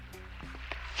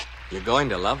You're going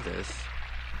to love this.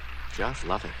 Just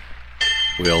love it.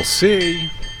 We'll see.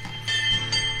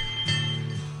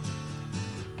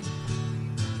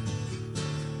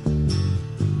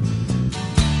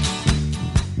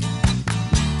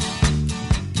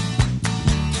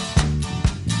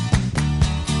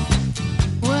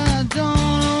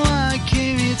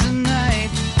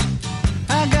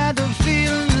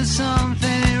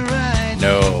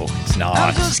 No, it's not.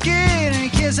 I'm so scared in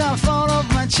case I fall off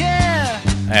my chair.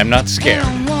 I am not scared.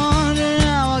 And I'm wondering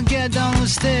how I'll get down the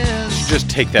stairs. Just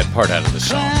take that part out of the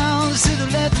song. Clowns to the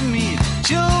left of me,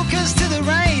 jokers to the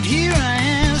right. Here I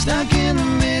am, stuck in the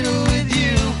middle with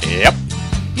you. Yep.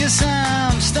 Yes,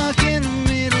 I'm stuck in the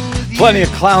middle with you. Plenty of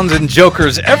clowns and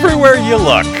jokers everywhere you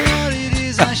look. What it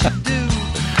is I should do.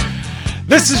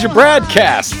 This is your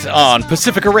BradCast on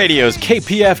Pacifica Radio's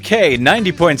KPFK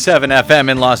 90.7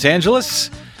 FM in Los Angeles,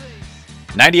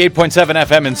 98.7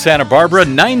 FM in Santa Barbara,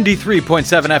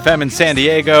 93.7 FM in San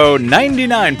Diego,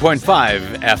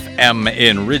 99.5 FM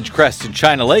in Ridgecrest and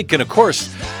China Lake, and of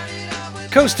course,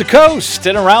 coast to coast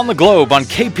and around the globe on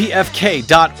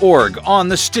kpfk.org, on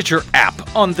the Stitcher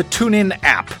app, on the TuneIn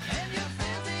app,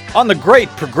 on the Great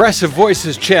Progressive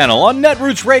Voices channel, on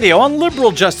Netroots Radio, on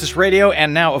Liberal Justice Radio,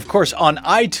 and now, of course, on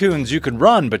iTunes. You can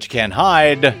run, but you can't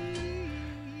hide.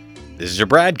 This is your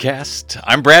BradCast.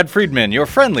 I'm Brad Friedman, your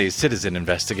friendly citizen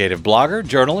investigative blogger,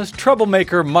 journalist,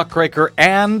 troublemaker, muckraker,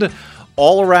 and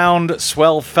all-around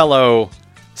swell fellow,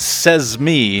 says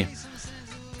me,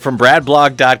 from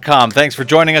bradblog.com. Thanks for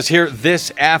joining us here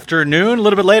this afternoon. A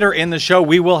little bit later in the show,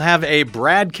 we will have a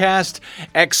BradCast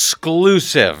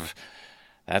exclusive.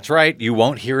 That's right, you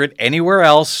won't hear it anywhere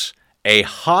else. A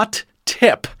hot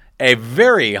tip, a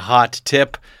very hot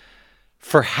tip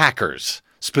for hackers,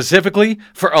 specifically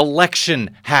for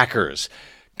election hackers.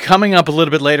 Coming up a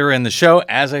little bit later in the show,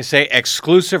 as I say,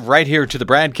 exclusive right here to the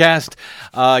BradCast.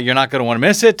 You're not going to want to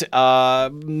miss it.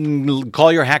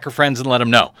 Call your hacker friends and let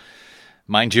them know.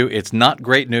 Mind you, it's not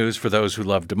great news for those who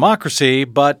love democracy,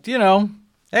 but, you know,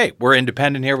 hey, we're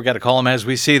independent here. We got to call them as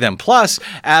we see them. Plus,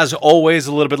 as always,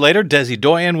 a little bit later, Desi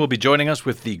Doyen will be joining us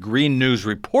with the Green News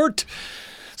Report.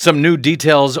 Some new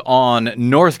details on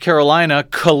North Carolina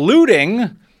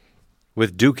colluding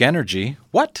with Duke Energy.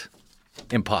 What?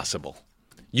 Impossible.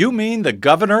 You mean the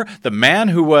governor, the man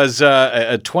who was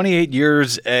a 28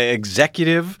 years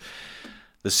executive,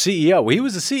 the CEO? He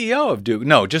was the CEO of Duke.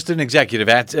 No, just an executive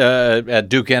at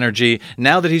Duke Energy.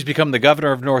 Now that he's become the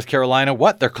governor of North Carolina,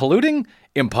 what? They're colluding?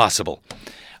 Impossible.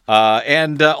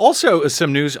 And also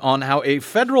some news on how a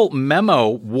federal memo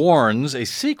warns, a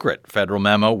secret federal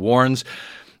memo warns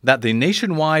that the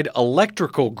nationwide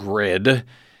electrical grid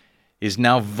is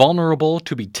now vulnerable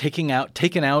to be taken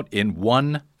out in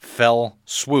one fell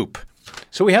swoop.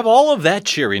 So we have all of that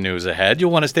cheery news ahead.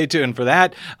 You'll want to stay tuned for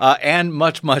that and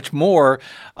much, much more.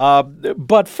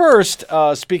 But first,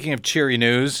 speaking of cheery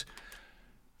news,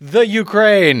 the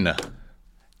Ukraine,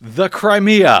 the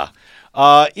Crimea.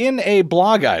 In a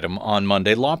blog item on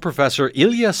Monday, law professor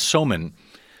Ilya Somin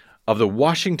of the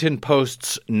Washington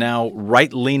Post's now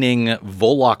right-leaning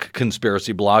Volok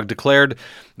conspiracy blog declared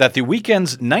that the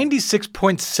weekend's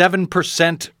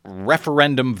 96.7%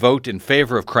 referendum vote in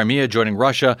favor of Crimea joining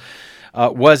Russia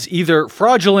was either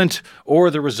fraudulent or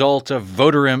the result of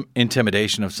voter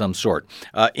intimidation of some sort.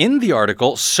 In the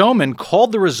article, Somin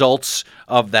called the results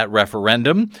of that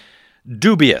referendum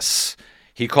dubious.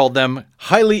 He called them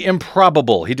highly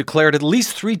improbable. He declared at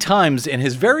least 3 times in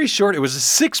his very short, it was a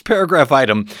 6-paragraph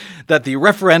item, that the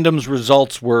referendum's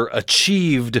results were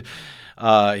achieved,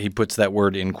 he puts that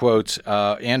word in quotes,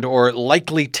 and or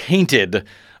likely tainted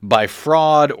by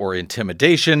fraud or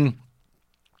intimidation,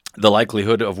 the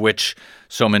likelihood of which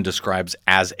Somin describes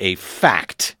as a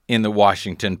fact in the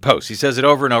Washington Post. He says it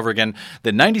over and over again.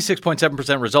 The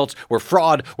 96.7% results were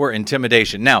fraud or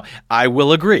intimidation. Now, I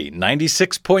will agree,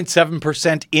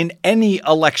 96.7% in any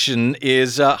election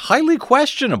is highly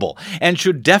questionable and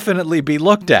should definitely be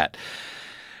looked at.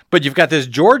 But you've got this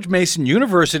George Mason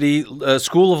University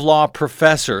School of Law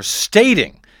professor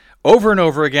stating over and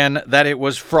over again that it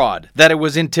was fraud, that it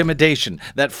was intimidation,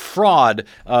 that fraud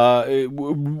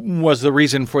was the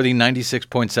reason for the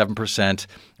 96.7%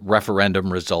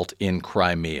 referendum result in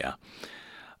Crimea.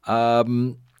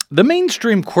 The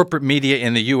mainstream corporate media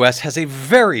in the U.S. has a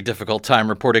very difficult time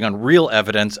reporting on real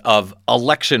evidence of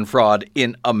election fraud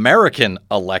in American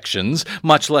elections,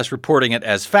 much less reporting it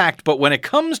as fact. But when it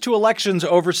comes to elections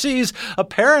overseas,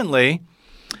 apparently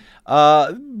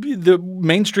the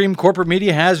mainstream corporate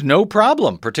media has no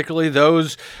problem, particularly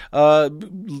those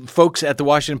folks at the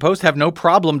Washington Post have no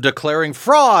problem declaring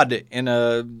fraud in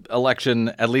an election,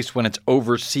 at least when it's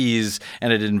overseas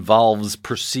and it involves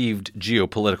perceived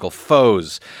geopolitical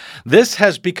foes. This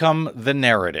has become the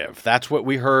narrative. That's what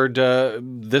we heard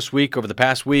this week, over the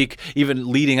past week,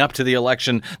 even leading up to the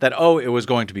election, that, it was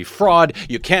going to be fraud.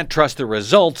 You can't trust the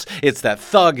results. It's that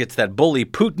thug. It's that bully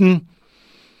Putin.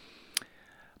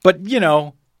 But,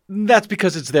 that's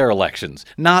because it's their elections,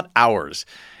 not ours.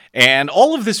 And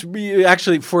all of this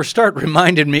actually, for a start,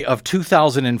 reminded me of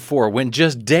 2004, when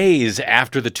just days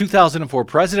after the 2004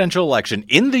 presidential election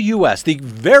in the U.S., the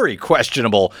very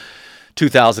questionable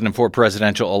 2004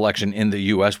 presidential election in the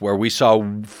U.S., where we saw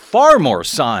far more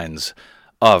signs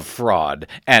of fraud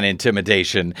and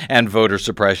intimidation and voter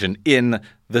suppression in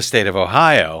the state of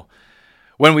Ohio.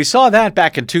 When we saw that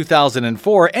back in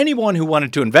 2004, anyone who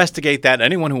wanted to investigate that,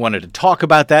 anyone who wanted to talk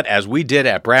about that, as we did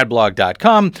at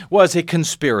bradblog.com, was a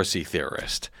conspiracy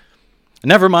theorist.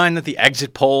 Never mind that the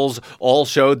exit polls all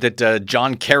showed that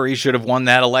John Kerry should have won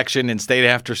that election in state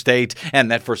after state,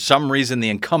 and that for some reason the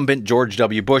incumbent George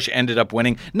W. Bush ended up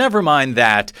winning. Never mind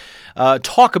that.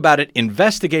 Talk about it,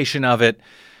 investigation of it,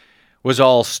 was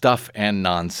all stuff and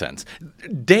nonsense.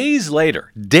 Days later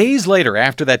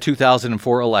after that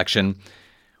 2004 election,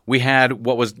 we had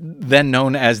what was then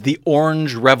known as the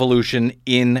Orange Revolution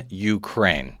in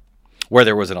Ukraine, where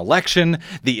there was an election.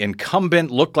 The incumbent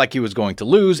looked like he was going to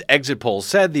lose. Exit polls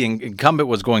said the incumbent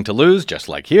was going to lose, just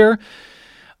like here.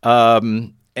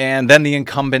 And then the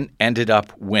incumbent ended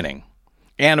up winning.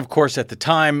 And, of course, at the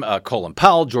time, Colin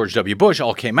Powell, George W. Bush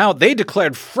all came out. They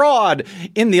declared fraud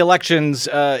in the elections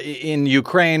in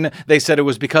Ukraine. They said it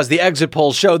was because the exit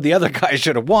polls showed the other guy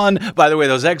should have won. By the way,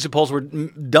 those exit polls were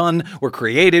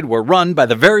created, were run by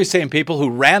the very same people who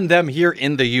ran them here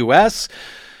in the U.S.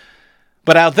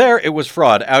 But out there, it was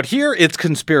fraud. Out here, it's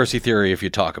conspiracy theory if you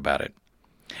talk about it.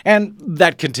 And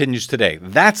that continues today.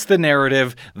 That's the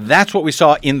narrative. That's what we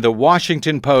saw in the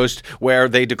Washington Post, where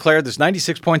they declared this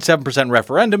 96.7%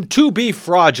 referendum to be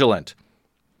fraudulent.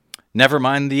 Never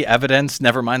mind the evidence,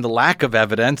 never mind the lack of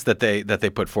evidence that they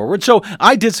put forward. So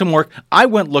I did some work. I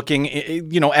went looking,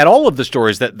 at all of the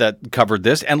stories that covered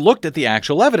this and looked at the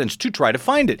actual evidence to try to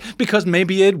find it, because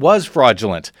maybe it was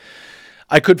fraudulent.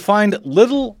 I could find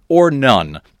little or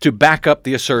none to back up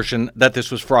the assertion that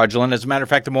this was fraudulent. As a matter of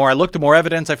fact, the more I looked, the more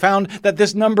evidence I found that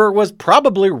this number was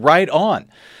probably right on.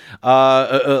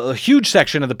 A huge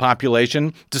section of the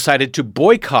population decided to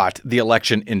boycott the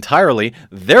election entirely.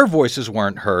 Their voices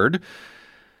weren't heard.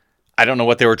 I don't know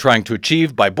what they were trying to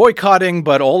achieve by boycotting,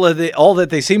 but all that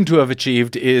they seem to have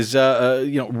achieved is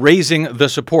raising the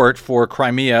support for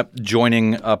Crimea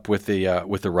joining up with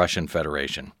the Russian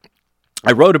Federation.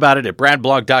 I wrote about it at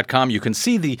bradblog.com. You can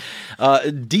see the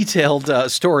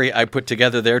detailed story I put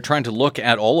together there, trying to look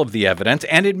at all of the evidence.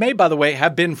 And it may, by the way,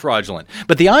 have been fraudulent.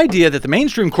 But the idea that the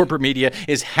mainstream corporate media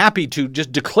is happy to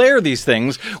just declare these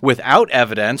things without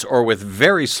evidence or with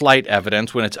very slight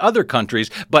evidence when it's other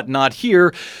countries, but not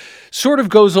here, sort of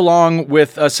goes along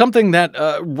with something that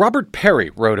Robert Parry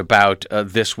wrote about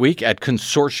this week at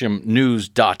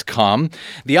consortiumnews.com.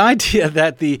 The idea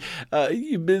that the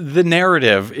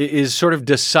narrative is sort of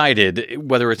decided,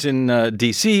 whether it's in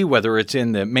D.C., whether it's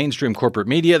in the mainstream corporate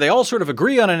media, they all sort of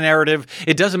agree on a narrative.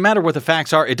 It doesn't matter what the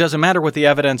facts are. It doesn't matter what the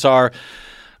evidence are.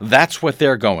 That's what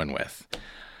they're going with.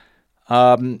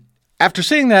 After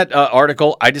seeing that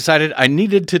article, I decided I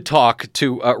needed to talk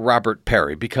to Robert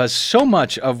Parry, because so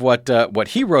much of what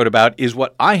he wrote about is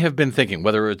what I have been thinking,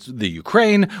 whether it's the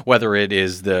Ukraine, whether it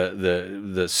is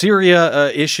the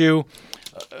Syria issue.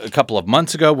 A couple of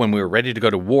months ago, when we were ready to go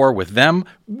to war with them,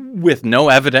 with no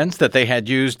evidence that they had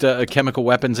used chemical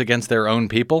weapons against their own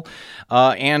people.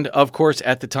 And, of course,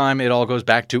 at the time, it all goes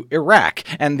back to Iraq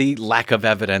and the lack of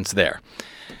evidence there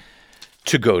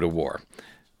to go to war.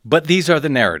 But these are the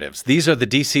narratives. These are the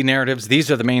DC narratives.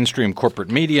 These are the mainstream corporate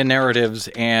media narratives.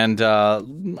 And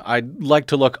I'd like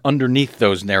to look underneath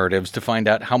those narratives to find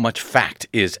out how much fact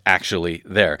is actually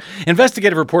there.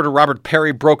 Investigative reporter Robert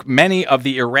Parry broke many of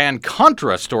the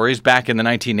Iran-Contra stories back in the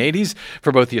 1980s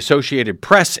for both the Associated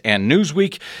Press and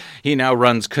Newsweek. He now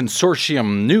runs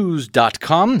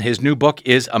consortiumnews.com. His new book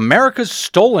is America's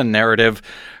Stolen Narrative: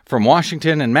 From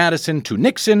Washington and Madison to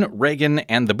Nixon, Reagan,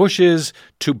 and the Bushes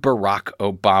to Barack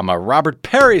Obama. Robert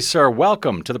Parry, sir,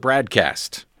 welcome to the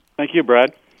BradCast. Thank you,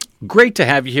 Brad. Great to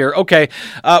have you here. Okay,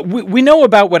 we know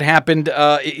about what happened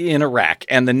in Iraq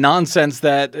and the nonsense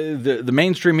that the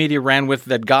mainstream media ran with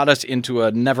that got us into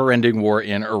a never-ending war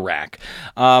in Iraq.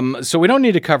 So we don't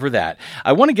need to cover that.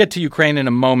 I want to get to Ukraine in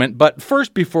a moment, but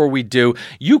first, before we do,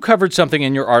 you covered something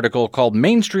in your article called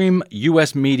 "Mainstream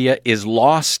U.S. Media is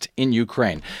Lost in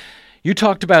Ukraine." You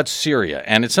talked about Syria,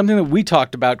 and it's something that we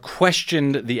talked about,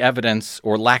 questioned the evidence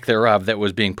or lack thereof that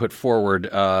was being put forward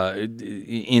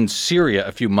in Syria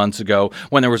a few months ago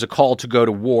when there was a call to go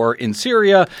to war in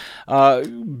Syria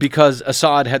because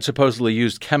Assad had supposedly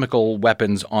used chemical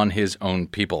weapons on his own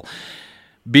people.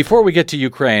 Before we get to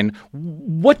Ukraine,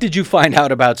 what did you find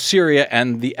out about Syria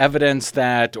and the evidence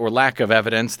that, or lack of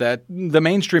evidence, that the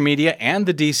mainstream media and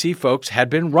the D.C. folks had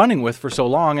been running with for so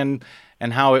long,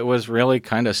 and how it was really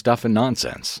kind of stuff and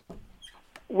nonsense?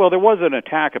 Well, there was an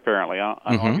attack apparently on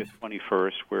August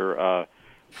 21st where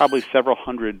probably several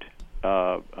hundred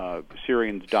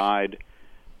Syrians died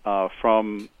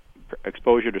from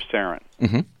exposure to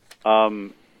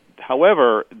sarin.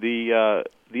 However, the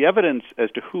evidence as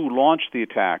to who launched the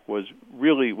attack was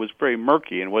very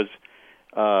murky, and was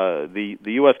the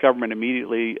U.S. government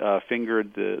immediately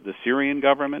fingered the Syrian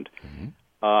government.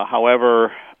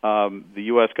 However, the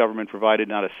U.S. government provided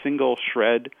not a single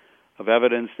shred of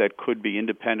evidence that could be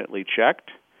independently checked.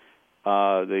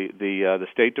 The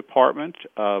State Department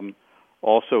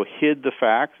also hid the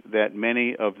fact that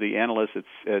many of the analysts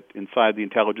inside the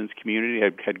intelligence community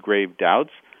had grave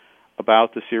doubts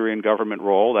about the Syrian government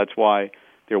role. That's why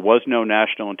there was no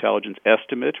national intelligence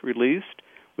estimate released,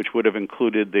 which would have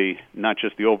included not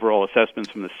just the overall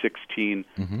assessments from the 16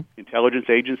 intelligence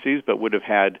agencies, but would have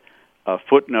had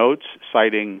footnotes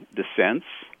citing dissents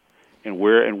and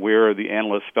where the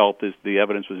analysts felt the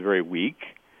evidence was very weak.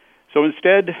 So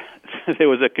instead, there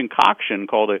was a concoction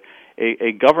called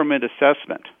a government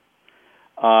assessment.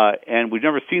 And we've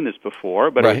never seen this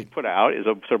before, but It was put out as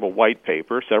a sort of a white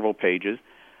paper, several pages.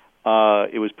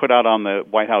 It was put out on the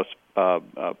White House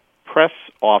press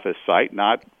office site,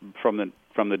 not from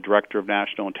the Director of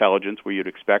National Intelligence, where you'd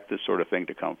expect this sort of thing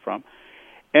to come from.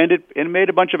 And it made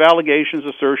a bunch of allegations,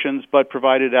 assertions, but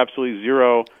provided absolutely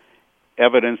zero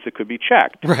evidence that could be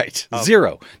checked. Right,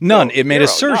 zero, none. It made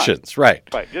assertions, none.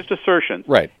 Right, just assertions.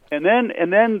 Right, and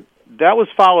then that was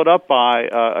followed up by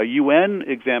a UN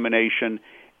examination,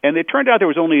 and it turned out there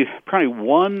was only probably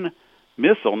one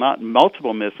missile, not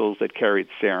multiple missiles, that carried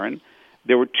sarin.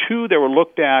 There were two that were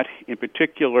looked at in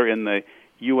particular in the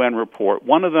UN report.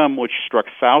 One of them, which struck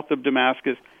south of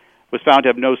Damascus, was found to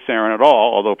have no sarin at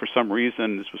all, although for some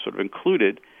reason this was sort of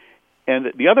included.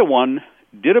 And the other one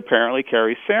did apparently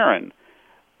carry sarin.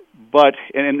 But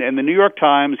and the New York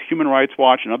Times, Human Rights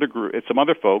Watch, and some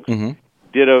other folks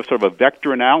did a sort of a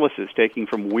vector analysis, taking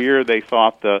from where they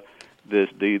thought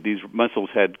these missiles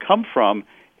had come from,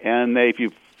 and if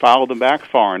you followed them back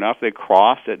far enough, they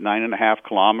crossed at 9.5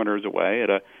 kilometers away at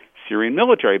a Syrian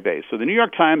military base. So the New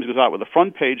York Times goes out with a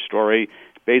front page story,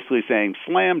 basically saying,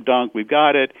 "Slam dunk, we've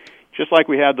got it." Just like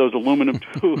we had those aluminum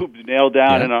tubes nailed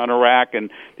down on Iraq and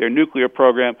their nuclear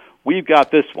program, we've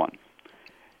got this one.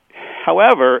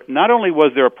 However, not only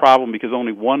was there a problem because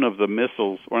only one of the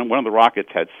missiles, or one of the rockets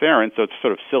had sarin, so it's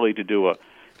sort of silly to do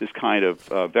this kind of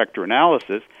vector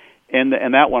analysis, and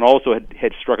that one also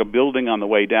had struck a building on the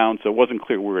way down, so it wasn't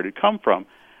clear where it had come from.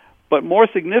 But more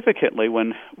significantly,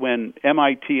 when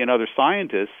MIT and other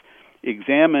scientists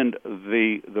examined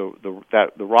the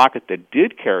rocket that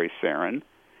did carry sarin,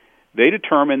 they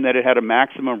determined that it had a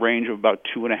maximum range of about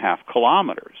 2.5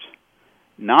 kilometers,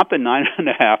 not the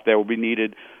 9.5 that would be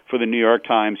needed for the New York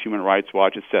Times, Human Rights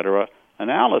Watch, etc.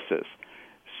 analysis.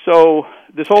 So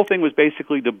this whole thing was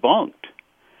basically debunked.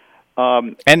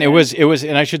 And it was,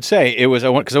 and I should say, because I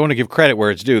want to give credit where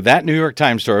it's due. That New York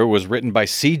Times story was written by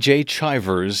C.J.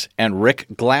 Chivers and Rick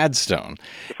Gladstone.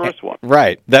 The first one,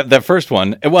 right? The first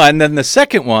one. Well, and then the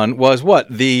second one was what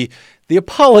the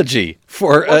apology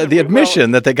for the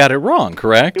admission that they got it wrong.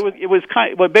 Correct? It was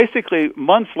kind. Well, basically, 3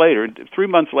 months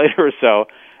later or so,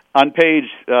 on page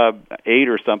 8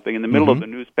 or something, in the middle of the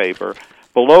newspaper,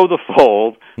 below the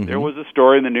fold, there was a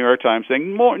story in the New York Times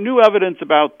saying more new evidence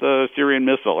about the Syrian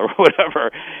missile or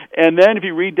whatever. And then if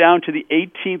you read down to the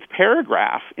 18th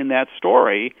paragraph in that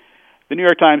story, the New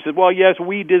York Times said, well, yes,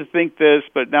 we did think this,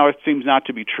 but now it seems not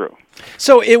to be true.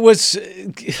 So it was.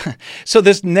 So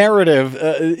this narrative,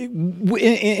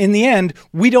 in the end,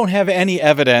 we don't have any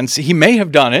evidence. He may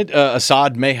have done it.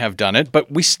 Assad may have done it,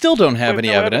 but we still don't have any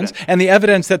evidence. And the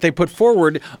evidence that they put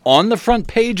forward on the front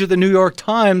page of the New York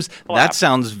Times, that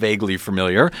sounds vaguely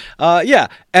familiar.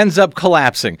 Ends up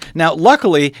collapsing. Now,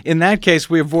 luckily, in that case,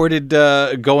 we avoided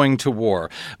going to war.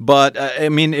 But I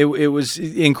mean, it was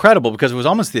incredible because it was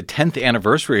almost the 10th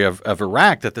anniversary of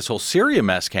Iraq that this whole Syria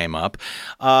mess came up.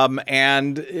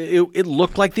 And it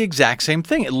looked like the exact same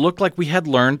thing. It looked like we had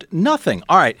learned nothing.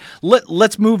 All right,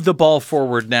 let's move the ball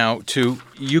forward now to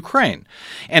Ukraine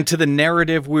and to the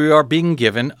narrative we are being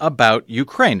given about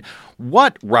Ukraine.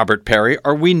 What, Robert Parry,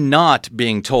 are we not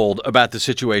being told about the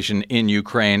situation in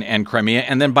Ukraine and Crimea?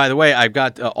 And then, by the way, I've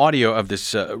got audio of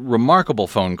this remarkable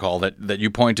phone call that you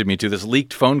pointed me to, this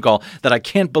leaked phone call that I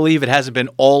can't believe it hasn't been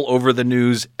all over the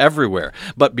news everywhere.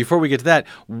 But before we get to that,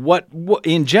 what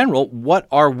in general, what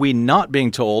are we not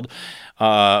being told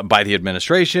by the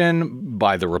administration,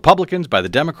 by the Republicans, by the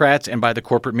Democrats, and by the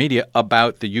corporate media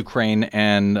about the Ukraine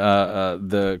and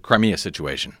the Crimea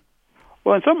situation?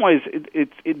 Well, in some ways,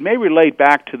 it may relate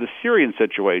back to the Syrian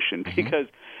situation because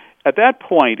at that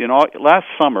point last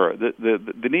summer,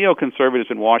 the neoconservatives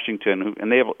in Washington,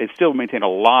 they still maintain a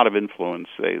lot of influence.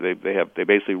 They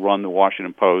basically run the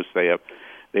Washington Post. They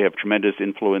have tremendous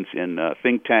influence in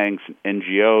think tanks,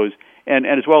 NGOs, and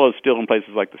as well as still in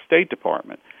places like the State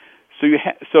Department.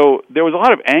 So there was a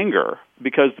lot of anger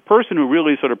because the person who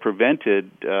really sort of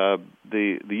prevented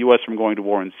the U.S. from going to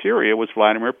war in Syria was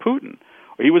Vladimir Putin.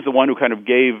 He was the one who kind of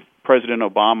gave President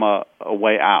Obama a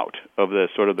way out of the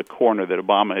sort of the corner that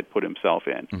Obama had put himself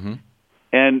in. Mm-hmm.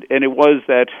 And it was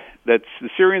that the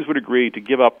Syrians would agree to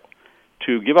give up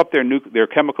their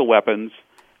chemical weapons,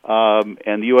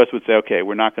 and the U.S. would say, okay,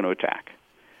 we're not going to attack.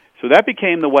 So that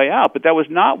became the way out, but that was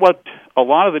not what a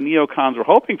lot of the neocons were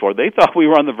hoping for. They thought we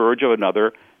were on the verge of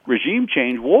another regime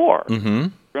change war. Mm-hmm.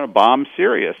 We're going to bomb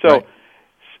Syria.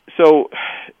 So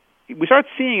we start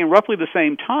seeing in roughly the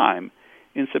same time,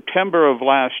 in September of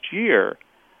last year,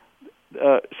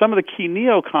 some of the key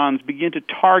neocons begin to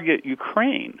target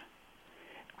Ukraine.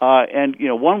 And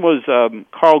one was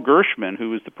Carl Gershman, who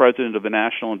was the president of the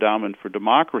National Endowment for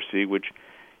Democracy, which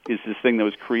is this thing that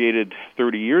was created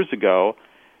 30 years ago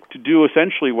to do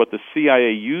essentially what the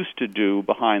CIA used to do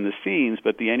behind the scenes,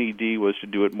 but the NED was to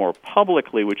do it more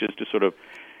publicly, which is to sort of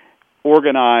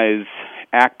organize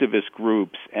activist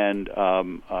groups and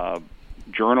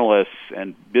journalists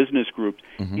and business groups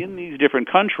in these different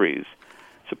countries,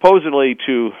 supposedly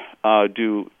to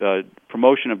do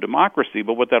promotion of democracy,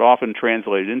 but what that often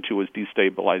translated into was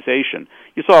destabilization.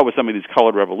 You saw it with some of these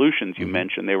colored revolutions you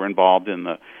mentioned. They were involved in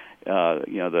the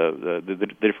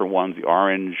different ones, the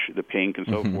orange, the pink, and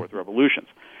so forth, revolutions.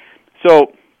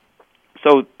 So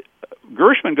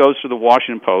Gershman goes to the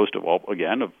Washington Post, of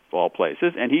all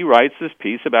places, and he writes this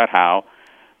piece about how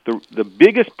the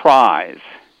biggest prize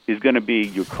is going to be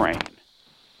Ukraine.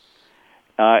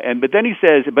 But then he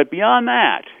says, but beyond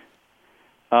that,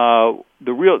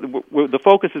 the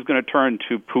focus is going to turn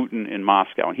to Putin in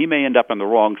Moscow, and he may end up on the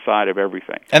wrong side of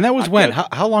everything. And that was when?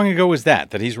 How long ago was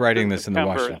that he's writing this in the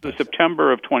Washington Post?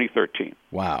 September of 2013.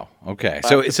 Wow. Okay.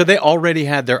 So they already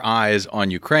had their eyes on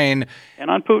Ukraine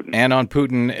and on Putin.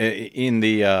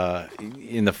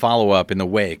 In the follow-up, in the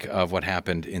wake of what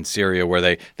happened in Syria, where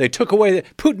they took away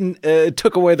Putin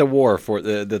took away the war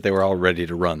that they were all ready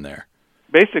to run there.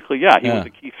 Basically, he was a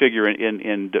key figure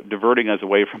in diverting us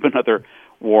away from another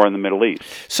war in the Middle East.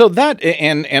 So that,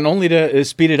 and only to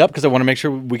speed it up, because I want to make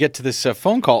sure we get to this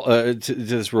phone call, to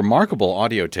this remarkable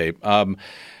audio tape.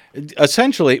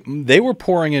 Essentially, they were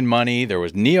pouring in money. There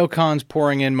was neocons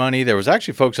pouring in money. There was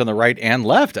actually folks on the right and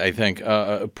left, I think,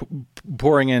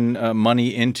 pouring in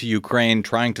money into Ukraine,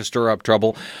 trying to stir up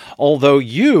trouble. Although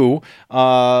you,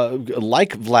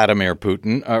 like Vladimir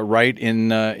Putin, write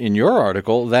in your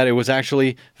article that it was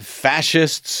actually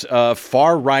fascists,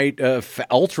 far-right,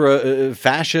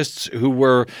 ultra-fascists who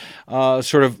were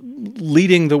sort of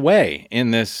leading the way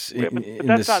in this uprising.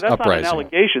 That's not an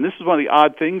allegation. This is one of the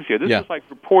odd things here. This is like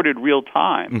reported real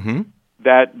time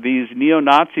that these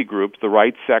neo-Nazi groups, the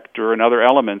right sector and other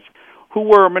elements, who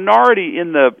were a minority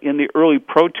in the early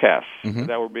protests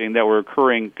that were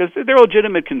occurring, because there are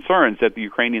legitimate concerns that the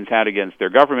Ukrainians had against their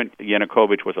government.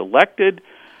 Yanukovych was elected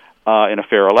in a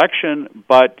fair election,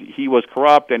 but he was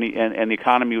corrupt and the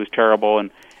economy was terrible,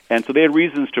 and so they had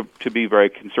reasons to be very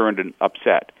concerned and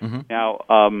upset. Now,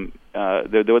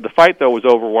 the fight, though, was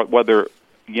over whether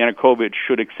Yanukovych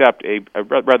should accept a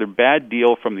rather bad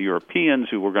deal from the Europeans,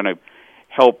 who were going to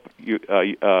help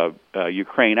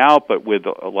Ukraine out, but with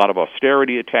a lot of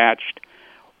austerity attached,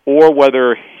 or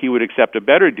whether he would accept a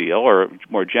better deal or a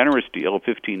more generous deal of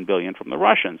 $15 billion from the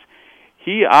Russians.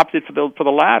 He opted for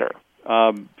the latter,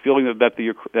 feeling that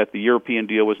the European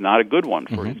deal was not a good one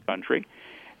for his country.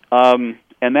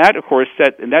 And that, of course,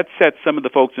 set some of the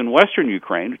folks in Western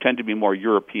Ukraine, who tend to be more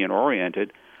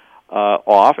European-oriented,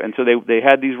 off, and so they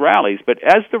had these rallies. But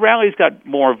as the rallies got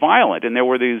more violent, and there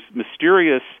were these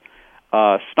mysterious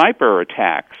sniper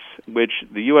attacks, which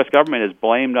the U.S. government has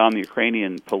blamed on the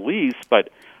Ukrainian police, but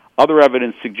other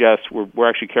evidence suggests were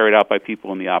actually carried out by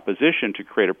people in the opposition to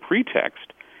create a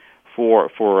pretext for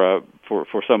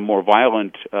some more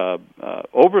violent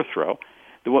overthrow.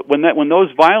 When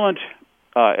those violent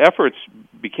efforts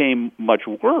became much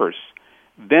worse,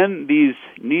 then these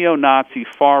neo-Nazi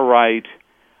far-right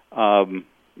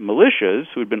militias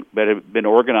that had been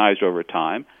organized over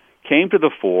time came to the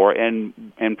fore and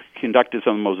conducted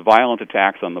some of the most violent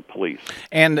attacks on the police.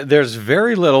 And there's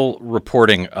very little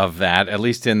reporting of that, at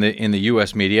least in the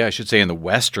U.S. media, I should say in the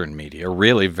Western media,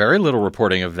 really very little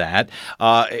reporting of that.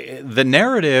 The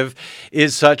narrative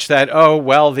is such that,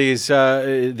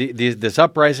 this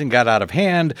uprising got out of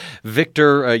hand.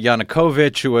 Viktor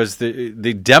Yanukovych, who was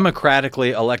the democratically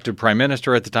elected prime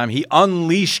minister at the time, he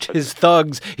unleashed his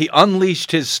thugs, he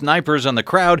unleashed his snipers on the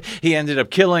crowd. He ended up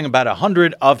killing about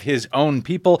 100 of his own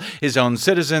people, his own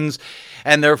citizens,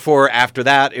 and therefore after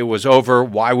that it was over.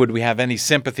 Why would we have any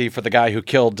sympathy for the guy who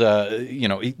killed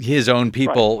his own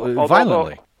people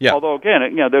violently? Although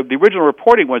again, the original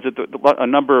reporting was that a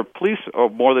number of police, or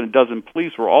more than a dozen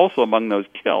police, were also among those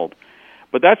killed.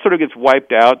 But that sort of gets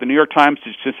wiped out. The New York Times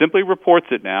just simply reports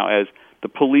it now as the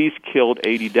police killed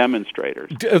 80 demonstrators.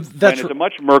 And it's a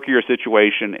much murkier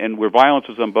situation, and where violence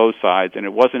was on both sides, and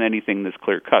it wasn't anything this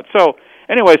clear-cut. So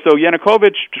anyway,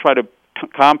 Yanukovych, to try to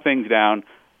calm things down,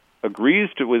 agrees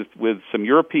with some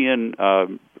European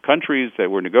countries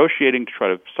that were negotiating to try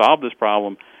to solve this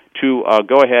problem to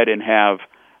go ahead and have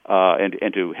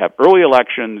to have early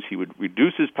elections. He would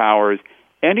reduce his powers,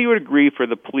 and he would agree for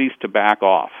the police to back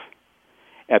off.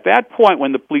 At that point,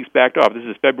 when the police backed off, this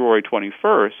is February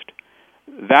 21st,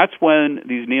 that's when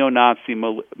these neo-Nazi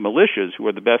militias, who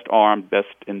are the best armed, best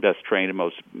trained, and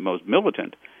most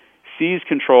militant, seized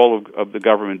control of the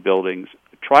government buildings,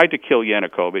 tried to kill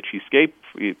Yanukovych. He escaped.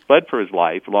 He fled for his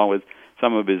life, along with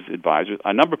some of his advisors.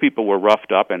 A number of people were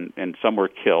roughed up, and some were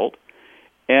killed.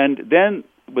 And then,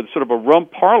 with sort of a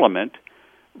rump parliament,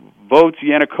 votes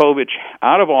Yanukovych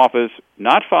out of office,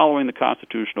 not following the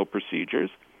constitutional procedures.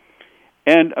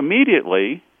 And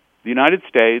immediately, the United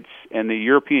States and the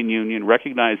European Union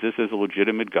recognize this as a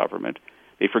legitimate government.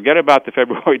 They forget about the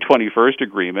February 21st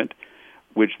agreement,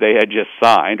 which they had just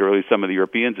signed, or at least some of the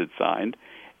Europeans had signed.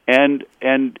 And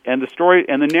the story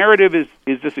and the narrative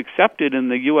is just accepted in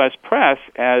the U.S. press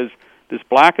as this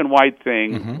black and white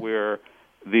thing where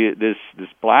this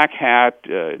black hat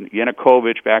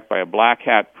Yanukovych, backed by a black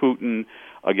hat Putin,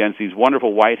 against these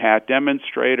wonderful white hat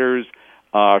demonstrators,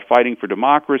 fighting for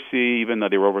democracy, even though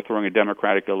they were overthrowing a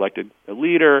democratic elected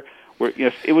leader. Where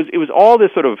it was all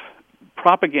this sort of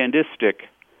propagandistic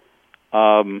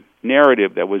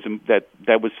narrative that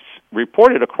was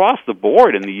reported across the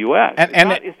board in the U.S.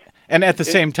 And at the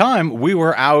same time, we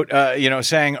were out,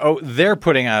 saying, they're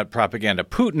putting out propaganda.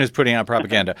 Putin is putting out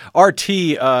propaganda.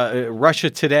 RT, Russia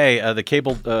Today, the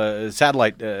cable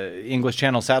satellite, English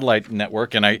channel satellite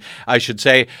network, and I should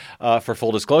say, for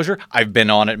full disclosure, I've been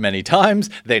on it many times.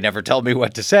 They never tell me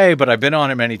what to say, but I've been on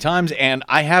it many times, and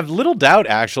I have little doubt,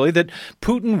 actually, that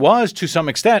Putin was, to some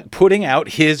extent, putting out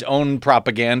his own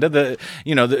propaganda, the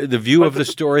view of the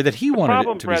story that he wanted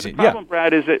it to be seen. The problem,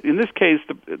 Brad, is that in this case,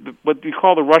 what we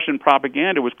call the Russian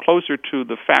propaganda was closer to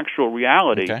the factual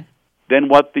reality than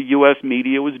what the U.S.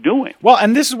 media was doing. Well,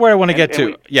 and this is where I want to get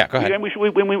to. Go ahead. And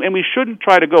we shouldn't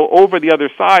try to go over the other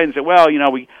side and say,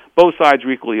 both sides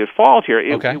are equally at fault here.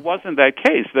 It wasn't that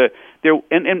case.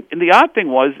 And the odd thing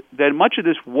was that much of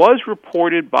this was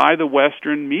reported by the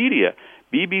Western media.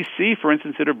 BBC, for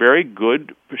instance, did a very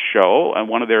good show on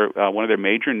one of their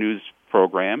major news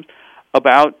programs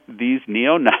about these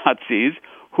neo-Nazis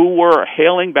who were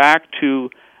hailing back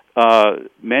to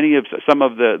some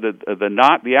of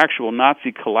the actual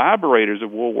Nazi collaborators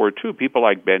of World War II, people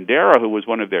like Bandera, who was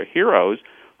one of their heroes,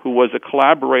 who was a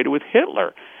collaborator with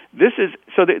Hitler. This is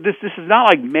not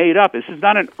like made up. This is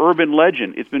not an urban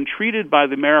legend. It's been treated by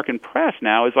the American press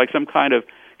now as like some kind of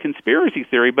conspiracy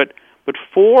theory. But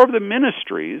 4 of the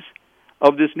ministries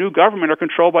of this new government are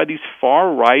controlled by these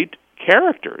far right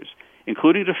characters,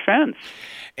 including defense.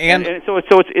 And so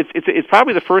it's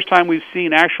probably the first time we've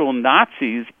seen actual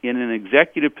Nazis in an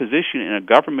executive position in a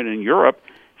government in Europe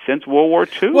since World War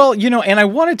II. Well, and I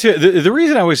wanted to, the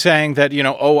reason I was saying that,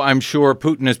 I'm sure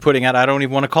Putin is putting out, I don't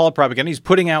even want to call it propaganda, he's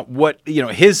putting out what,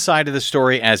 his side of the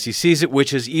story as he sees it,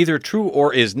 which is either true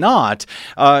or is not.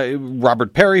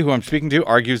 Robert Parry, who I'm speaking to,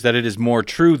 argues that it is more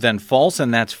true than false,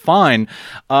 and that's fine.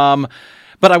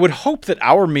 But I would hope that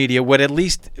our media would at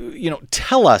least,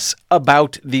 tell us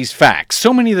about these facts.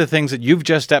 So many of the things that you've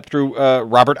just stepped through,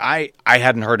 Robert, I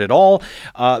hadn't heard at all.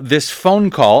 This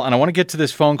phone call, and I want to get to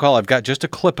this phone call. I've got just a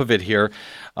clip of it here,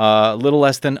 a little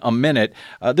less than a minute.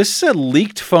 This is a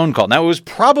leaked phone call. Now, it was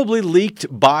probably leaked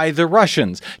by the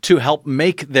Russians to help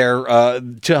make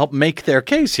their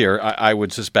case here, I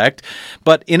would suspect.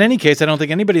 But in any case, I don't think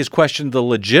anybody has questioned the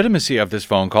legitimacy of this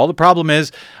phone call. The problem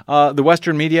is the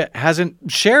Western media hasn't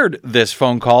shared this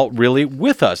phone call really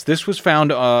with us. This was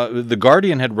found. The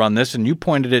Guardian had run this, and you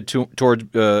pointed it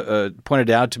pointed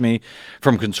out to me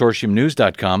from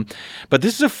consortiumnews.com. But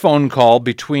this is a phone call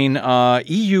between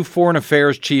EU Foreign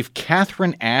Affairs Chief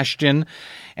Catherine Ashton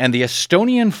and the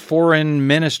Estonian Foreign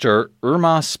Minister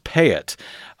Urmas Paet.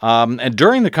 And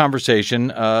during the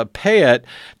conversation, Paet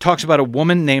talks about a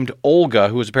woman named Olga,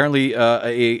 who was apparently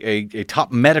a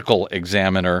top medical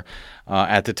examiner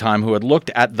at the time, who had looked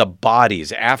at the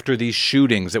bodies after these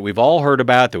shootings that we've all heard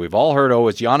about, it's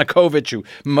Yanukovych who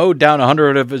mowed down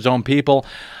 100 of his own people.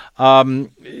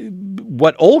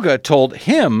 What Olga told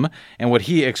him, and what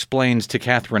he explains to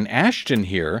Catherine Ashton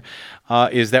here,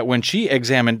 is that when she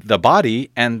examined the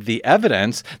body and the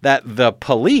evidence, that the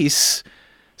police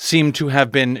seem to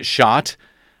have been shot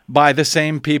by the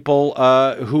same people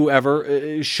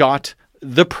whoever shot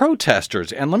the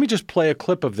protesters. And let me just play a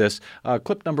clip of this.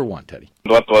 Clip number 1, Teddy.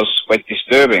 What was quite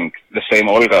disturbing, the same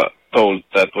Olga told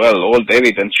that, all the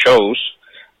evidence shows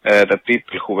that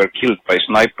people who were killed by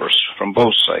snipers from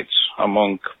both sides,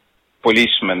 among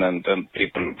policemen and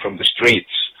people from the streets,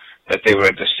 that they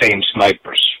were the same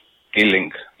snipers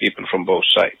killing people from both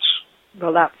sides.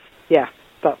 Well, that's.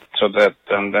 So that,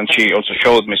 and then she also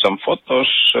showed me some photos.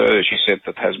 She said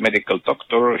that as medical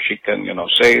doctor, she can,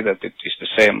 say that it is the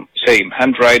same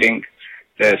handwriting,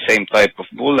 the same type of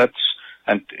bullets,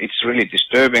 and it's really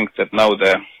disturbing that now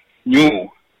the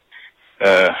new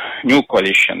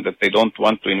coalition, that they don't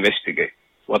want to investigate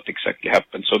what exactly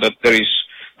happened, so that there is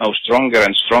now stronger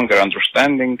and stronger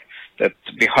understanding that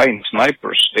behind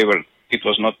snipers, it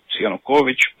was not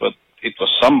Yanukovych, but it was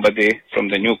somebody from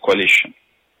the new coalition.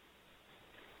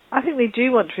 I think they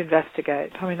do want to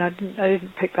investigate. I mean, I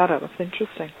didn't pick that up. That's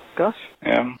interesting. Gosh.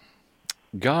 Yeah.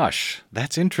 Gosh,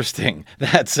 that's interesting.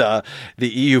 That's the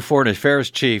EU Foreign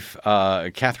Affairs Chief,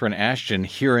 Catherine Ashton,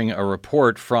 hearing a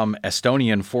report from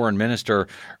Estonian Foreign Minister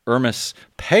Urmas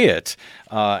Paet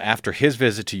after his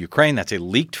visit to Ukraine. That's a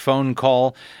leaked phone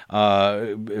call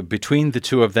between the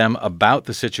two of them about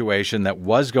the situation that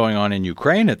was going on in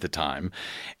Ukraine at the time.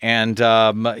 And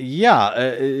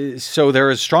so there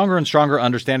is stronger and stronger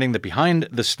understanding that behind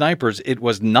the snipers, it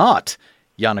was not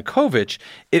Yanukovych,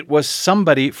 it was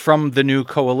somebody from the new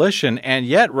coalition. And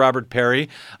yet, Robert Parry,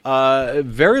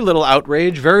 very little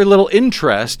outrage, very little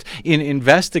interest in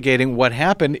investigating what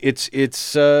happened. It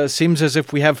seems as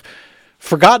if we have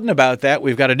forgotten about that.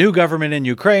 We've got a new government in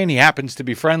Ukraine. He happens to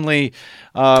be friendly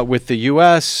with the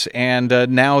U.S., and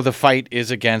now the fight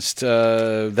is against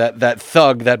that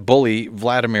thug, that bully,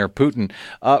 Vladimir Putin.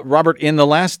 Robert, in the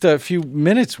last few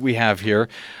minutes we have here,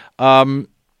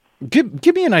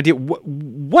 Give me an idea.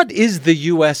 What is the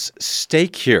U.S.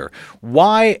 stake here?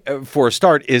 Why, for a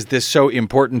start, is this so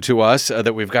important to us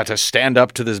that we've got to stand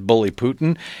up to this bully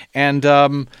Putin? And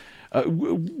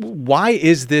why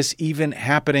is this even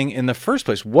happening in the first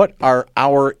place? What are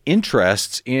our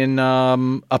interests in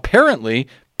apparently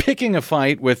picking a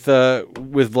fight with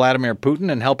Vladimir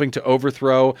Putin and helping to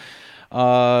overthrow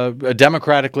a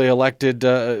democratically elected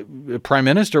prime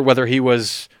minister, whether he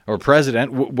was, or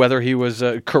president, whether he was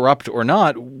corrupt or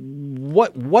not?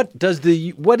 What is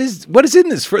in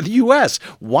this for the U.S.?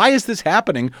 Why is this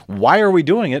happening? Why are we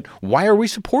doing it? Why are we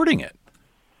supporting it?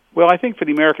 Well, I think for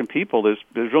the American people, there's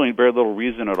really very little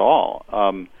reason at all.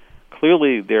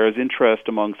 Clearly, there is interest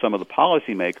among some of the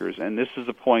policymakers, and this is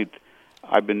a point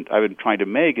I've been trying to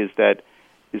make: is that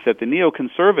the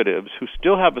neoconservatives, who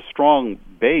still have a strong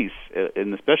base,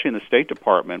 especially in the State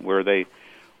Department, where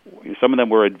some of them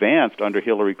were advanced under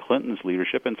Hillary Clinton's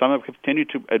leadership, and some have continued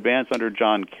to advance under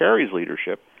John Kerry's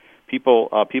leadership. People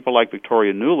like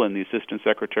Victoria Nuland, the Assistant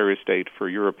Secretary of State for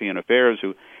European Affairs,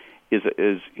 who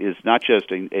is not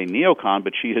just a neocon,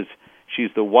 but she's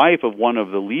the wife of one of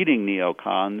the leading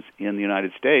neocons in the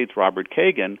United States, Robert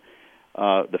Kagan.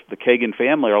 The Kagan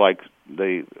family are like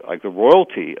the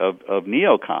royalty of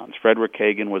neocons. Frederick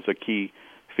Kagan was a key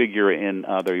figure in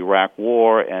the Iraq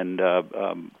War and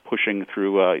pushing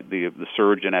through the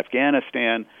surge in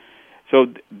Afghanistan. So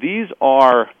these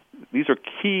are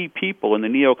key people in the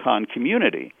neocon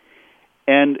community,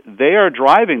 and they are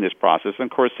driving this process.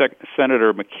 And of course,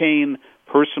 Senator McCain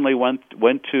personally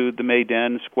went to the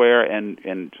Maidan Square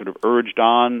and sort of urged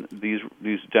on these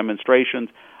demonstrations.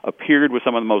 Appeared with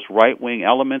some of the most right-wing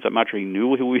elements. I'm not sure he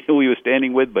knew who he was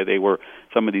standing with, but they were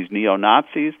some of these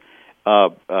neo-Nazis.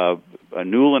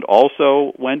 Newland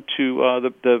also went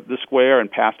to the square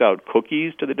and passed out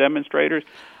cookies to the demonstrators.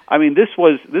 I mean, this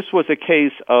was a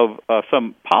case of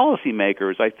some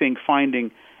policymakers, I think, finding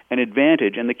an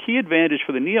advantage. And the key advantage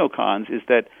for the neocons is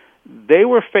that they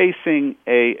were facing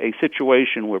a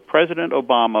situation where President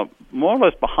Obama, more or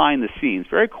less behind the scenes,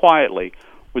 very quietly,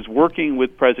 was working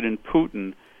with President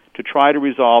Putin to try to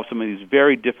resolve some of these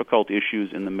very difficult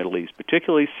issues in the Middle East,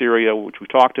 particularly Syria, which we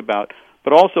talked about,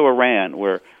 but also Iran,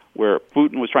 where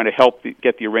Putin was trying to help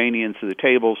get the Iranians to the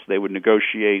table so they would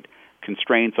negotiate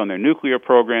constraints on their nuclear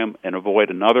program and avoid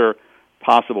another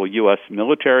possible U.S.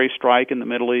 military strike in the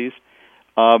Middle East.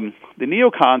 The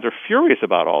neocons are furious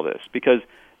about all this because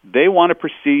they want to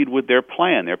proceed with their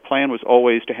plan. Their plan was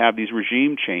always to have these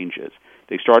regime changes.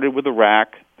 They started with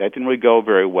Iraq. That didn't really go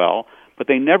very well. But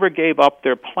they never gave up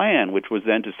their plan, which was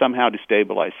then to somehow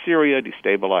destabilize Syria,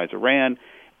 destabilize Iran,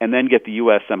 and then get the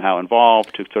U.S. somehow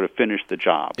involved to sort of finish the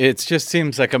job. It just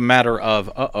seems like a matter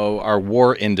of, our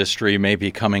war industry may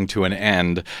be coming to an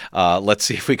end. Let's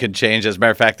see if we can change. As a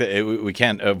matter of fact, we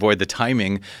can't avoid the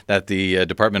timing that the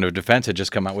Department of Defense had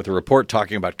just come out with a report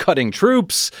talking about cutting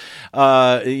troops,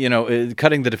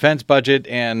 cutting the defense budget.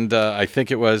 And I think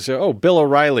it was, Bill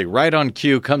O'Reilly, right on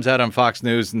cue, comes out on Fox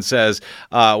News and says,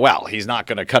 well, he's not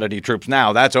going to cut any troops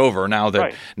now. That's over now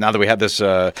that we have this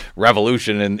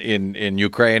revolution in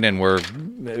Ukraine. And we're,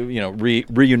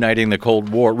 reigniting the Cold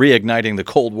War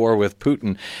with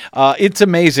Putin. It's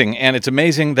amazing, and it's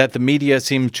amazing that the media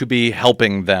seems to be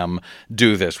helping them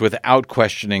do this without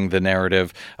questioning the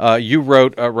narrative. You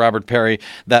wrote, Robert Parry,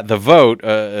 that the vote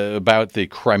about the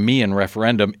Crimean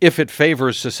referendum, if it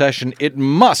favors secession, it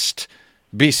must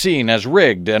be seen as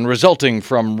rigged and resulting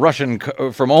from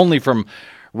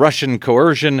Russian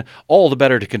coercion, all the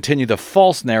better to continue the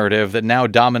false narrative that now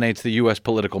dominates the U.S.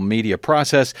 political media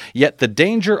process. Yet the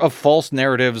danger of false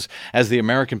narratives, as the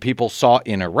American people saw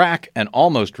in Iraq and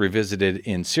almost revisited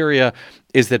in Syria,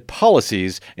 is that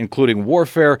policies, including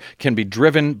warfare, can be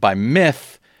driven by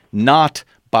myth, not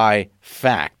by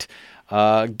fact.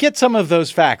 Get some of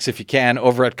those facts, if you can,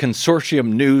 over at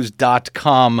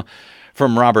consortiumnews.com.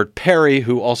 From Robert Parry,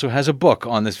 who also has a book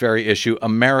on this very issue,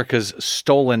 America's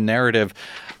Stolen Narrative.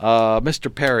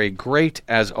 Mr. Parry, great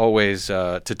as always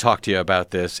to talk to you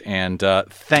about this, and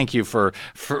thank you for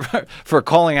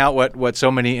calling out what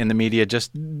so many in the media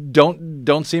just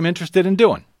don't seem interested in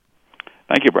doing.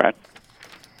 Thank you, Brad.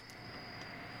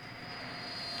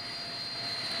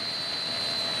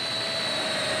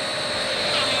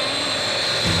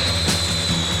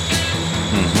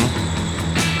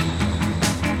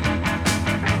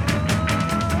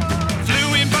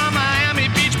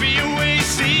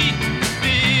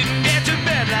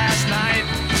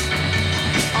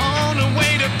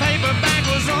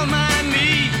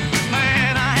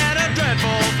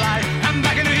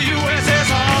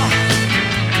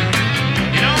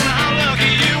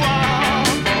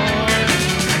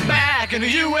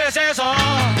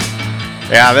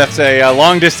 Yeah, that's a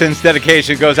long-distance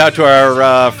dedication. Goes out to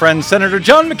our friend Senator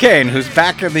John McCain, who's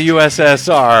back in the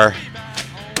USSR.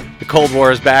 The Cold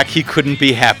War is back. He couldn't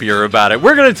be happier about it.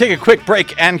 We're going to take a quick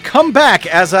break and come back,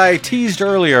 as I teased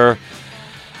earlier,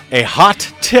 a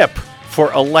hot tip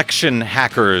for election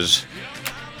hackers.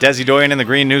 Desi Doyen in the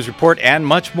Green News Report and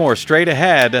much more straight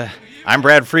ahead. I'm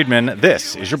Brad Friedman.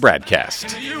 This is your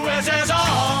BradCast.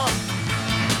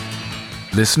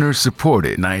 Listener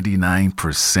supported,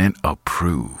 99%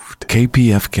 approved.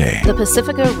 KPFK. The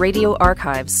Pacifica Radio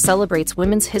Archives celebrates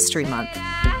Women's History Month.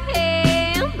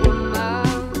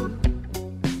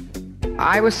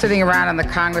 I was sitting around in the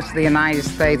Congress of the United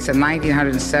States in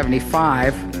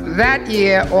 1975. That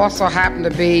year also happened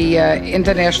to be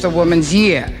International Women's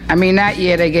Year. That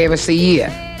year they gave us a year.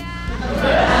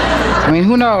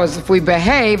 Who knows? If we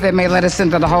behave, they may let us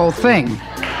into the whole thing.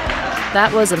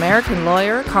 That was American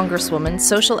lawyer, congresswoman,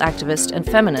 social activist, and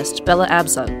feminist Bella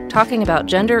Abzug talking about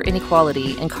gender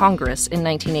inequality in Congress in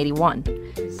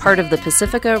 1981, part of the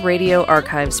Pacifica Radio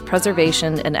Archives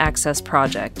Preservation and Access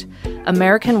Project,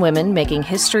 American Women Making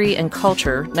History and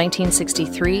Culture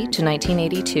 1963 to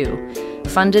 1982,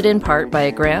 funded in part by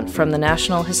a grant from the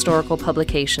National Historical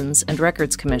Publications and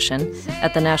Records Commission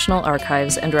at the National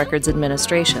Archives and Records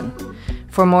Administration.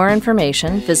 For more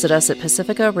information, visit us at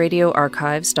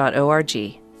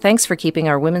pacificaradioarchives.org. Thanks for keeping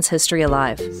our women's history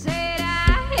alive. You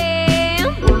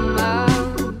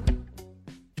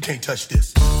can't touch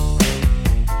this.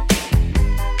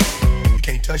 You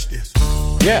can't touch this.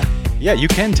 Yeah, you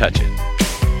can touch it.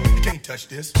 You can't touch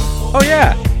this. Oh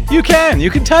yeah, you can. You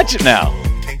can touch it now.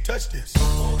 You can't touch this.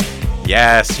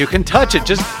 Yes, you can touch it.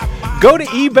 Just go to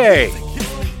eBay.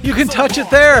 You can touch it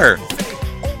there.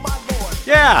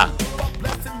 Yeah.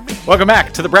 Welcome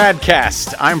back to the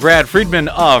BradCast. I'm Brad Friedman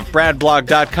of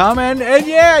BradBlog.com, and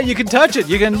yeah, you can touch it.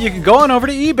 You can go on over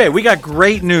to eBay. We got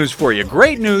great news for you.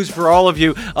 Great news for all of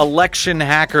you election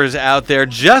hackers out there,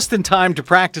 just in time to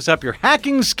practice up your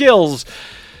hacking skills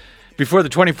before the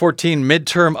 2014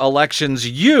 midterm elections.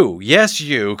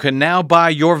 You can now buy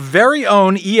your very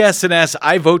own ES&S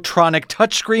iVotronic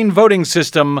touchscreen voting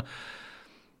system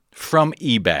from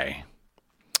eBay.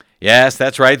 Yes,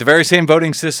 that's right. The very same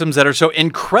voting systems that are so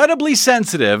incredibly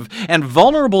sensitive and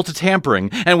vulnerable to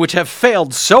tampering, and which have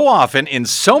failed so often in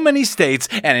so many states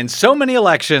and in so many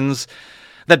elections,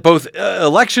 that both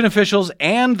election officials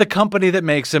and the company that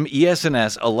makes them,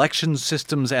 ES&S, Election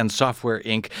Systems and Software,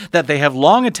 Inc., that they have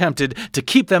long attempted to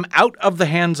keep them out of the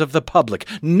hands of the public.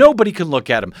 Nobody can look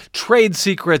at them. Trade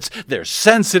secrets, they're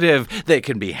sensitive, they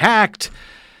can be hacked.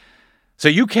 So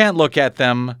you can't look at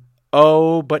them.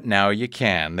 Oh, but now you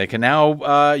can. They can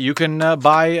now, you can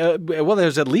buy,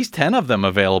 there's at least 10 of them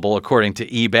available according to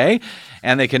eBay,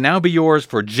 and they can now be yours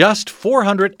for just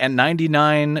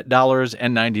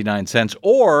 $499.99,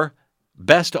 or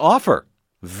best offer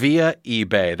via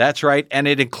eBay. That's right, and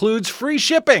it includes free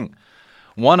shipping.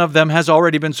 One of them has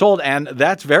already been sold, and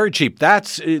that's very cheap.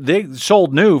 They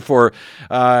sold new for,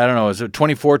 is it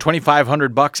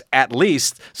 $2,500 at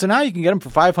least. So now you can get them for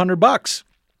 $500.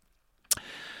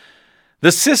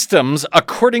 The systems,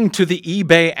 according to the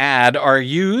eBay ad, are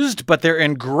used, but they're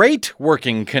in great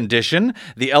working condition.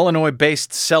 The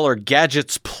Illinois-based seller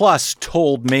Gadgets Plus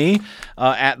told me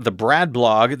at the Brad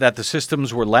blog that the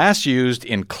systems were last used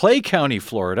in Clay County,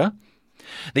 Florida.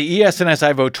 The ES&S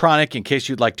iVotronic, in case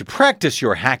you'd like to practice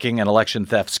your hacking and election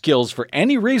theft skills for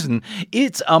any reason,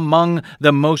 it's among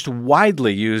the most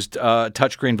widely used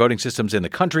touchscreen voting systems in the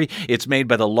country. It's made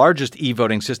by the largest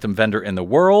e-voting system vendor in the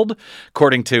world.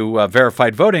 According to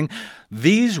Verified Voting,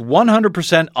 these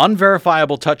 100%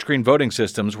 unverifiable touchscreen voting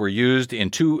systems were used in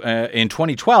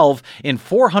 2012 in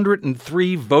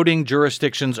 403 voting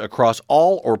jurisdictions across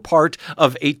all or part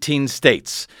of 18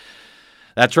 states.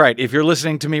 That's right. If you're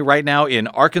listening to me right now in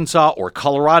Arkansas or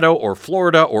Colorado or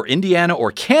Florida or Indiana or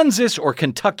Kansas or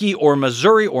Kentucky or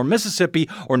Missouri or Mississippi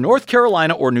or North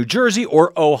Carolina or New Jersey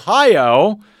or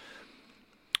Ohio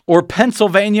or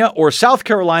Pennsylvania or South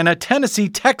Carolina, Tennessee,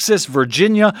 Texas,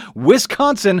 Virginia,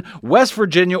 Wisconsin, West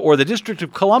Virginia, or the District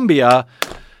of Columbia,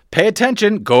 pay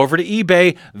attention, go over to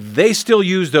eBay. They still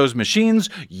use those machines.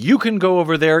 You can go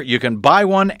over there, you can buy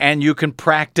one, and you can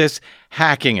practice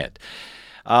hacking it.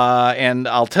 And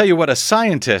I'll tell you what a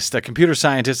computer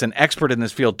scientist, an expert in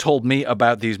this field, told me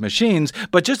about these machines.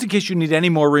 But just in case you need any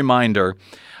more reminder,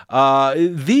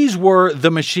 these were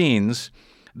the machines.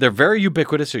 They're very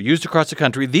ubiquitous. They're used across the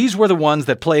country. These were the ones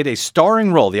that played a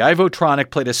starring role. The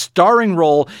iVotronic played a starring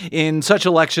role in such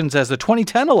elections as the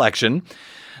 2010 election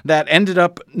that ended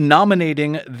up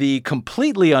nominating the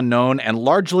completely unknown and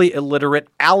largely illiterate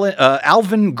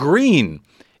Alvin Green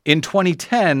in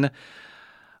 2010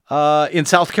 in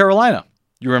South Carolina.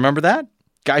 You remember that?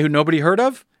 Guy who nobody heard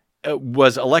of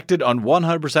was elected on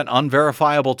 100%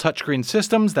 unverifiable touchscreen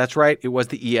systems. That's right, it was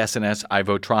the ES&S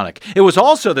iVotronic. It was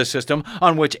also the system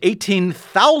on which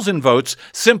 18,000 votes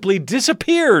simply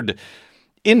disappeared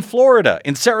in Florida,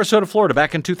 in Sarasota, Florida,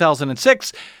 back in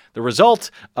 2006. The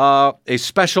result, a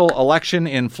special election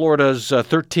in Florida's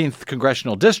 13th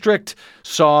congressional district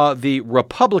saw the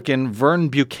Republican Vern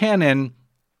Buchanan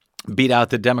beat out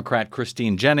the Democrat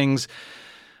Christine Jennings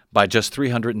by just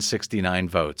 369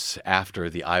 votes after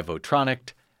the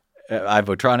iVotronic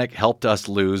helped us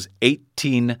lose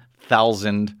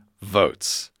 18,000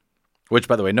 votes, which,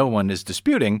 by the way, no one is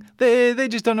disputing. They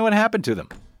just don't know what happened to them.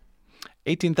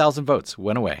 18,000 votes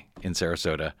went away in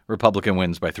Sarasota. Republican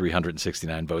wins by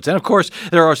 369 votes. And, of course,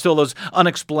 there are still those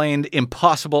unexplained,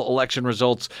 impossible election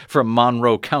results from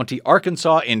Monroe County,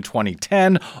 Arkansas in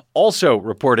 2010, also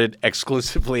reported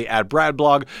exclusively at Brad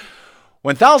Blog.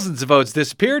 When thousands of votes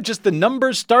disappeared, just the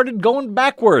numbers started going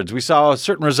backwards. We saw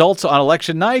certain results on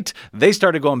election night. They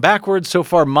started going backwards. So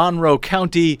far, Monroe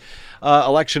County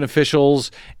election officials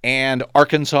and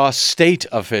Arkansas state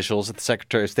officials at the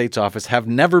Secretary of State's office have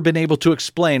never been able to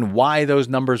explain why those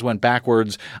numbers went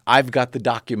backwards. I've got the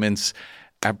documents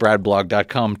at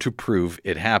bradblog.com to prove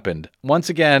it happened. Once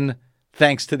again,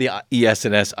 thanks to the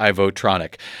ES&S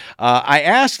iVotronic. I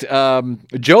asked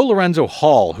Joe Lorenzo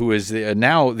Hall, who is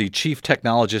now the chief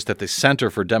technologist at the Center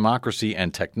for Democracy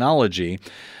and Technology.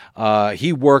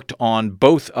 He worked on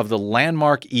both of the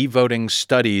landmark e-voting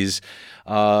studies,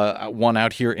 one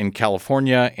out here in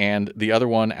California and the other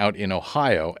one out in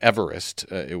Ohio, Everest,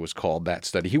 it was called, that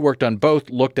study. He worked on both,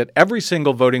 looked at every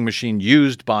single voting machine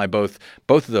used by both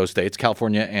of those states,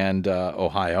 California and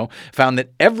Ohio, found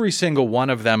that every single one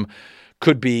of them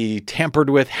could be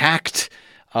tampered with, hacked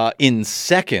in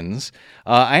seconds.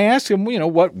 I asked him,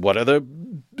 what are the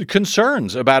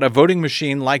concerns about a voting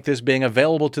machine like this being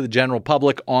available to the general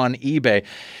public on eBay?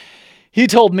 He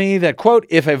told me that, quote,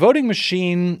 if a voting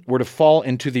machine were to fall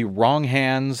into the wrong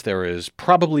hands, there is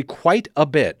probably quite a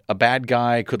bit a bad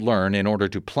guy could learn in order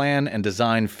to plan and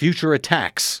design future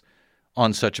attacks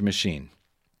on such a machine.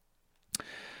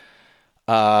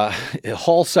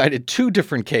 Hall cited 2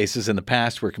 different cases in the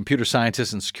past where computer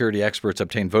scientists and security experts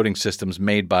obtained voting systems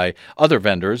made by other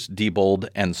vendors, Diebold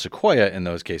and Sequoia in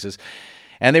those cases,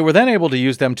 and they were then able to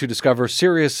use them to discover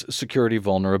serious security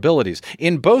vulnerabilities.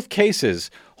 In both cases,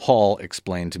 Hall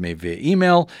explained to me via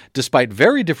email, despite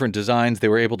very different designs, they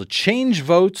were able to change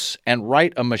votes and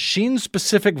write a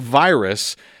machine-specific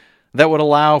virus that would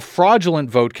allow fraudulent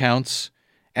vote counts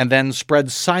and then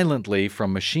spread silently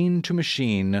from machine to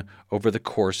machine over the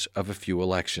course of a few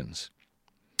elections.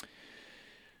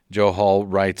 Joe Hall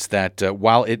writes that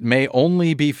while it may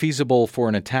only be feasible for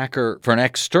an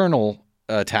external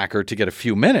attacker to get a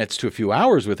few minutes to a few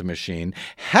hours with a machine,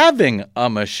 having a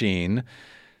machine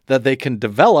that they can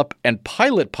develop and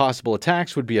pilot possible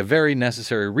attacks would be a very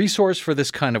necessary resource for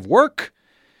this kind of work.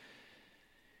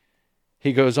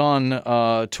 He goes on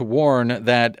to warn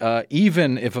that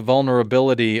even if a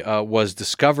vulnerability was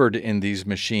discovered in these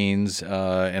machines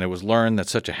and it was learned that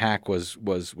such a hack was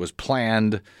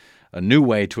planned, a new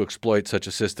way to exploit such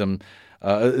a system,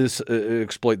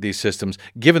 exploit these systems,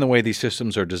 given the way these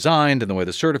systems are designed and the way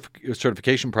the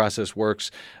certification process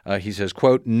works, he says,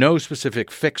 quote, no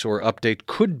specific fix or update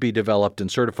could be developed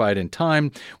and certified in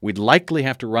time. We'd likely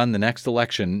have to run the next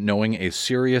election knowing a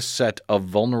serious set of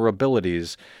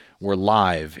vulnerabilities were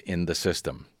live in the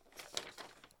system.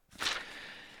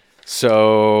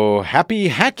 So happy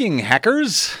hacking,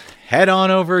 hackers. Head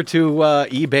on over to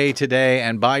eBay today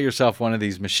and buy yourself one of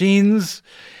these machines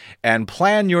and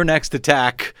plan your next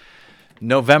attack.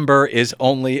 November is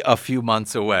only a few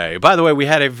months away. By the way, we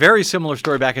had a very similar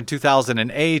story back in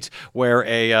 2008 where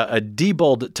a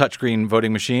Diebold touchscreen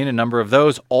voting machine, a number of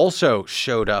those also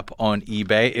showed up on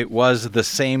eBay. It was the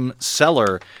same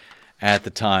seller at the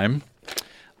time.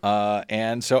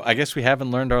 And so I guess we haven't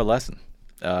learned our lesson.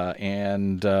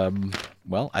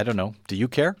 Well, I don't know. Do you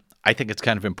care? I think it's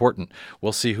kind of important.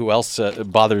 We'll see who else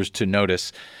bothers to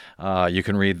notice. You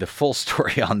can read the full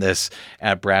story on this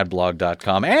at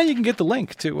bradblog.com, and you can get the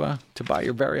link to buy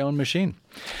your very own machine.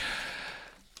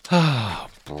 Oh,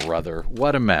 brother,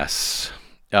 what a mess.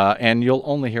 And you'll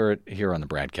only hear it here on the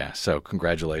BradCast, so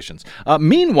congratulations.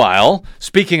 Meanwhile,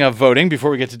 speaking of voting, before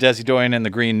we get to Desi Doyen and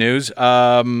the Green News,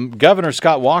 Governor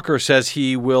Scott Walker says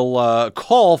he will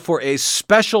call for a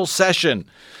special session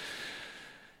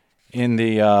in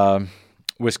the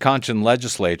Wisconsin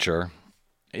legislature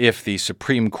if the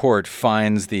Supreme Court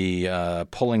finds the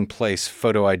polling place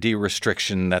photo ID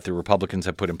restriction that the Republicans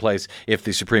have put in place, if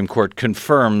the Supreme Court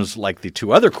confirms, like the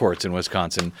 2 other courts in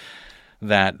Wisconsin,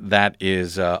 that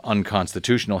is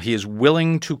unconstitutional. He is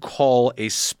willing to call a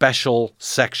special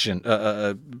session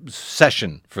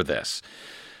for this,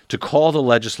 to call the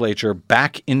legislature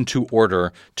back into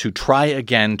order, to try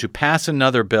again, to pass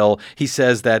another bill. He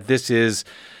says that this is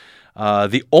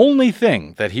the only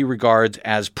thing that he regards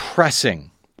as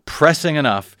pressing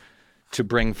enough to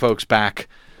bring folks back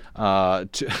to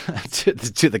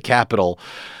the Capitol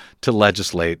to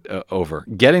legislate over.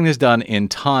 Getting this done in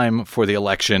time for the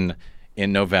election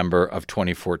in November of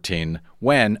 2014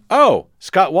 when,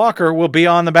 Scott Walker will be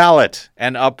on the ballot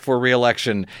and up for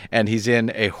re-election, and he's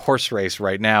in a horse race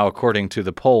right now, according to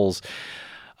the polls.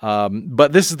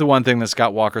 But this is the one thing that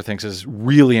Scott Walker thinks is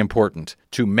really important,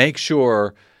 to make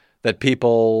sure that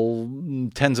people,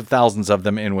 tens of thousands of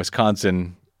them in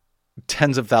Wisconsin,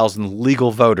 tens of thousands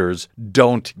legal voters,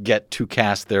 don't get to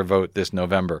cast their vote this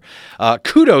November.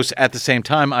 Kudos at the same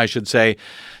time, I should say,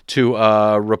 to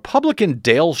Republican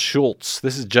Dale Schultz.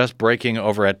 This is just breaking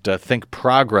over at Think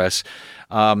Progress.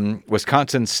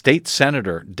 Wisconsin State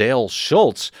Senator Dale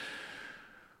Schultz,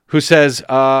 who says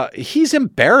he's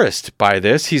embarrassed by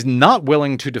this. He's not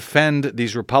willing to defend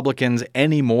these Republicans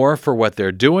anymore for what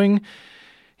they're doing.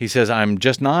 He says, I'm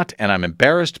just not, and I'm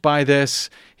embarrassed by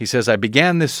this. He says, I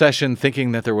began this session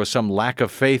thinking that there was some lack of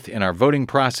faith in our voting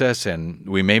process, and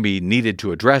we maybe needed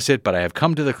to address it, but I have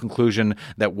come to the conclusion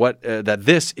that that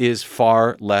this is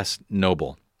far less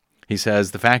noble. He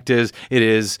says, the fact is,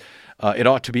 it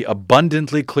ought to be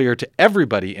abundantly clear to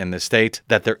everybody in the state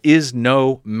that there is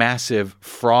no massive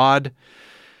fraud.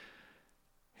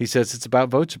 He says it's about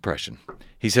vote suppression.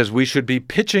 He says we should be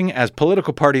pitching as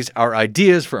political parties our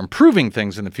ideas for improving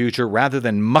things in the future rather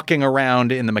than mucking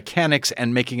around in the mechanics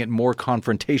and making it more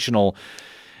confrontational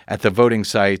at the voting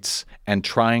sites and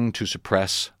trying to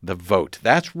suppress the vote.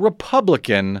 That's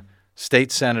Republican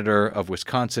State Senator of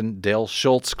Wisconsin, Dale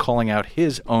Schultz, calling out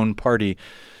his own party.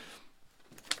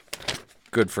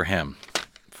 Good for him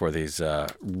for these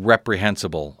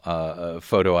reprehensible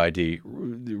photo ID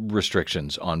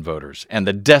restrictions on voters and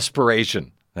the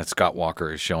desperation that Scott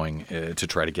Walker is showing to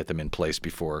try to get them in place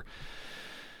before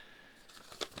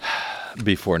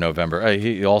November.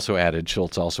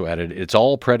 Schultz also added, it's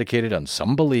all predicated on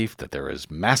some belief that there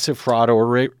is massive fraud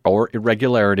or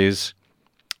irregularities,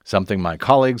 something my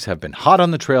colleagues have been hot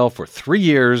on the trail for 3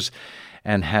 years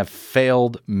and have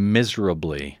failed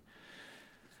miserably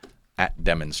at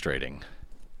demonstrating.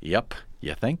 Yep,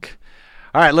 you think?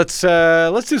 All right, let's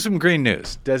do some green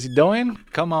news. Desi Doyen,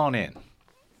 come on in.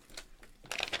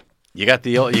 You got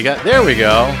there we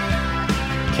go.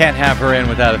 Can't have her in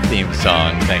without a theme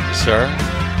song. Thank you, sir.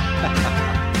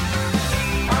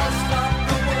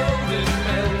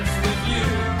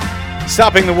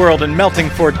 Stopping the world and melting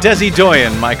for Desi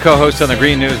Doyen, my co-host on the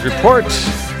Green News Report.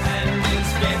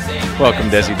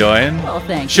 Welcome, Desi Doyen. Well,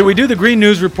 thanks. Should we do the Green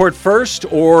News Report first,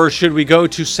 or should we go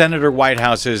to Senator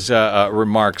Whitehouse's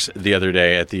remarks the other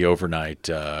day at the overnight?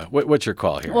 What's your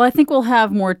call here? Well, I think we'll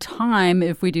have more time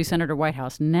if we do Senator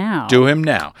Whitehouse now. Do him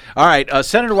now. All right,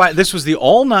 Senator White. This was the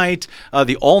all-nighter. If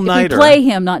we play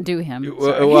him, not do him.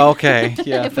 Well, okay.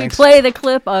 Yeah. If we play the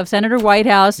clip of Senator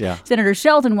Whitehouse, Senator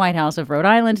Sheldon Whitehouse of Rhode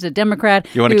Island, a Democrat.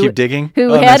 You want to keep digging?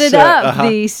 Who headed up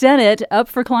the Senate Up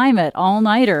for Climate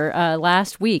all-nighter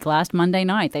last Monday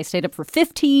night. They stayed up for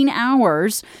 15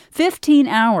 hours. 15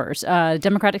 hours.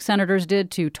 Democratic senators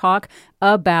did to talk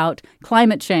about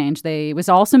climate change. It was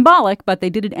all symbolic, but they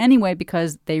did it anyway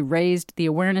because they raised the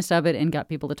awareness of it and got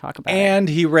people to talk about it. And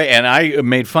I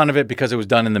made fun of it because it was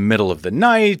done in the middle of the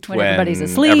night when everybody's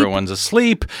asleep. Everyone's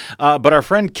asleep. But our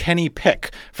friend Kenny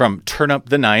Pick from Turn Up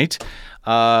the Night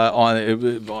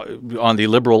on the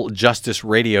Liberal Justice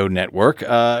Radio Network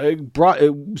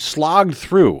slogged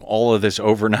through all of this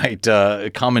overnight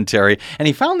commentary, and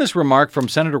he found this remark from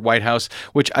Senator Whitehouse,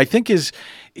 which I think is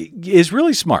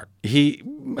really smart. He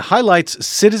highlights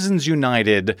Citizens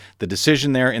United, the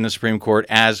decision there in the Supreme Court,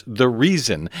 as the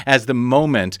reason, as the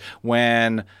moment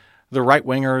when the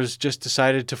right-wingers just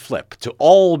decided to flip, to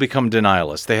all become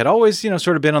denialists. They had always,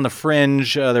 sort of been on the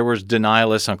fringe. There was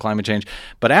denialists on climate change.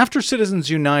 But after Citizens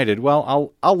United,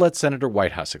 well, I'll let Senator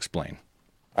Whitehouse explain.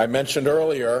 I mentioned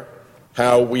earlier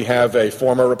how we have a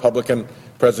former Republican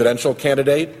presidential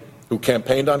candidate who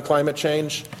campaigned on climate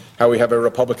change, how we have a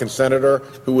Republican senator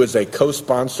who is a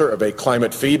co-sponsor of a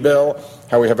climate fee bill,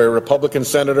 how we have a Republican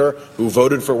senator who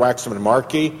voted for Waxman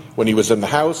Markey when he was in the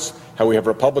House, how we have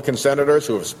Republican senators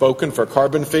who have spoken for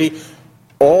carbon fee.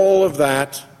 All of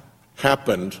that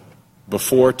happened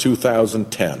before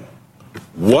 2010.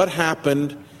 What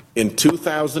happened in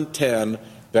 2010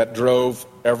 that drove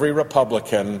every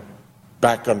Republican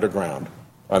back underground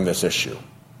on this issue?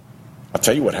 I'll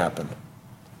tell you what happened.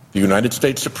 The United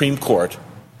States Supreme Court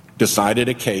decided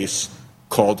a case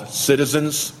called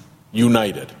Citizens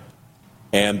United.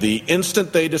 And the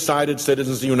instant they decided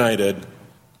Citizens United,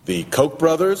 the Koch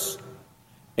brothers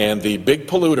and the big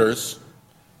polluters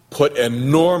put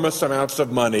enormous amounts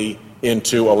of money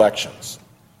into elections.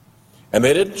 And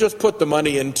they didn't just put the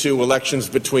money into elections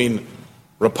between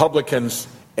Republicans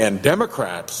and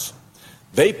Democrats.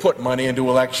 They put money into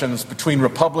elections between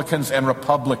Republicans and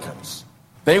Republicans.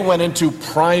 They went into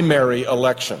primary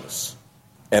elections,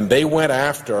 and they went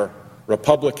after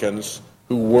Republicans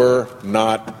who were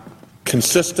not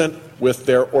consistent with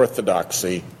their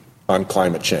orthodoxy on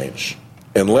climate change.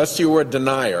 Unless you were a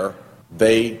denier,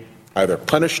 they either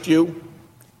punished you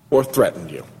or threatened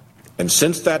you. And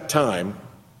since that time,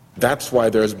 that's why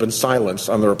there's been silence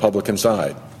on the Republican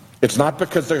side. It's not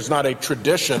because there's not a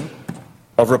tradition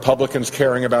of Republicans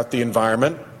caring about the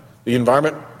environment. The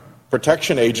Environment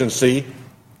Protection Agency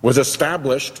was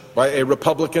established by a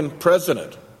Republican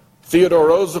president. Theodore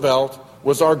Roosevelt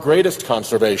was our greatest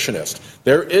conservationist.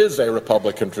 There is a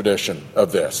Republican tradition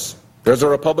of this. There's a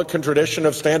Republican tradition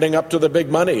of standing up to the big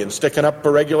money and sticking up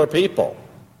for regular people.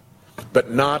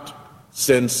 But not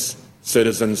since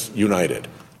Citizens United.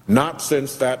 not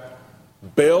since that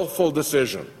baleful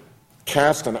decision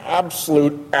cast an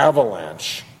absolute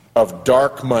avalanche of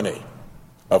dark money,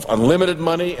 of unlimited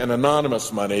money and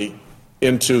anonymous money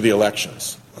into the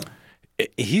elections.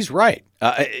 He's right.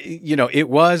 It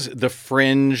was the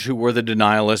fringe who were the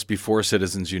denialists before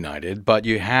Citizens United, but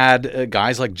you had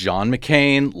guys like John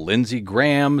McCain, Lindsey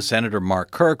Graham, Senator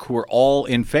Mark Kirk, who were all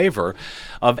in favor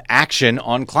of action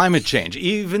on climate change.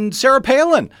 Even Sarah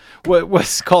Palin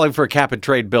was calling for a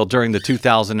cap-and-trade bill during the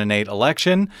 2008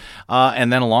 election,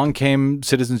 and then along came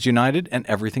Citizens United, and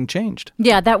everything changed.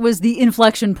 Yeah, that was the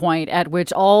inflection point at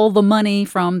which all the money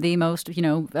from the most,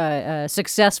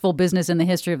 successful business in the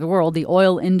history of the world, the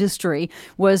oil industry,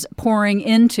 was pouring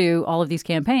into all of these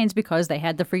campaigns because they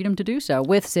had the freedom to do so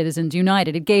with Citizens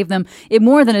United. It gave them,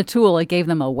 more than a tool, it gave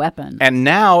them a weapon. And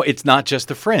now it's not just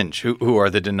the fringe who are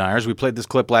the deniers. We played this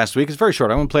clip last week. It's very short.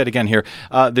 I won't play it again here.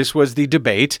 This was the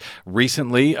debate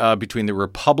recently between the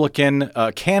Republican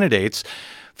candidates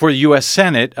for the U.S.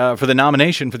 Senate, for the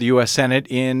nomination for the U.S. Senate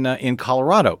in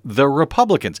Colorado, the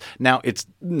Republicans. Now, it's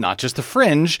not just the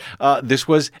fringe. This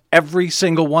was every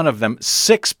single one of them,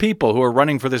 6 people who are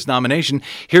running for this nomination.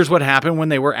 Here's what happened when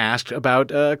they were asked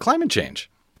about climate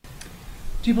change.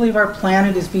 Do you believe our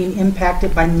planet is being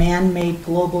impacted by man-made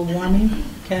global warming,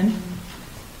 Ken?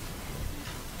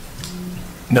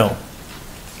 No.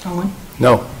 Owen?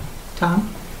 No.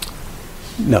 Tom?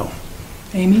 No.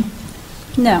 Amy?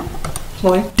 No.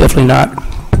 Floyd? Definitely not.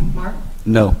 Mark?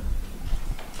 No.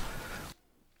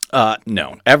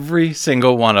 No. Every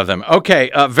single one of them.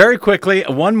 Okay, very quickly,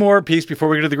 one more piece before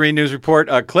we go to the Green News Report.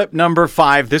 Clip number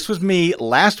 5. This was me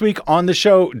last week on the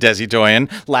show, Desi Doyen,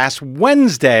 last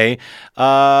Wednesday.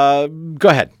 Go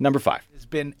ahead, number 5. It's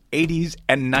been 80s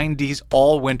and 90s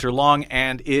all winter long,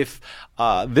 and if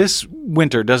this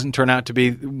winter doesn't turn out to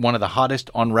be one of the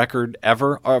hottest on record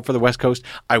ever for the West Coast,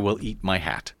 I will eat my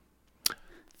hat.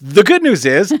 The good news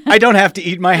is I don't have to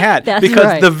eat my hat because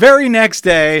right. The very next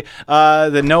day,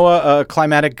 the NOAA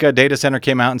Climatic Data Center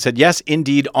came out and said, yes,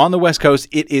 indeed, on the West Coast,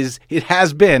 it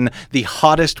has been the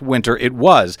hottest winter. It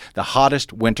was the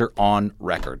hottest winter on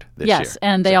record this year. Yes,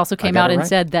 and they also came out and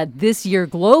said that this year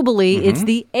globally, it's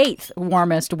the 8th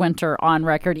warmest winter on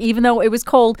record, even though it was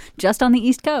cold just on the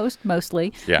East Coast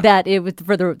mostly. Yeah. That it was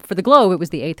for the globe, it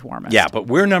was the 8th warmest. Yeah, but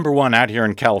we're number 1 out here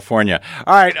in California.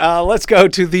 All right, let's go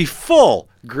to the full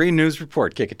Green News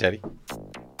Report. Kick it, Teddy.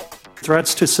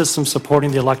 Threats to systems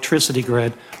supporting the electricity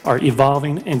grid are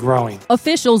evolving and growing.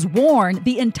 Officials warn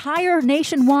the entire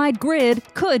nationwide grid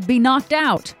could be knocked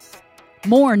out.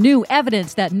 More new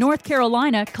evidence that North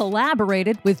Carolina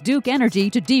collaborated with Duke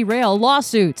Energy to derail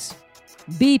lawsuits.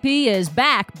 BP is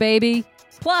back, baby.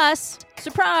 Plus,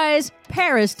 surprise,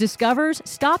 Paris discovers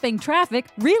stopping traffic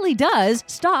really does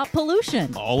stop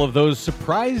pollution. All of those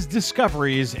surprise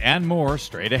discoveries and more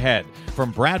straight ahead.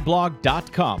 From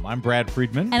BradBlog.com, I'm Brad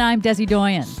Friedman. And I'm Desi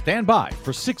Doyen. Stand by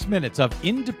for 6 minutes of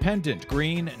independent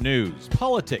green news,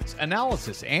 politics,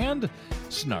 analysis, and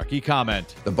snarky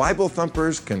comment. The Bible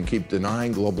thumpers can keep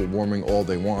denying global warming all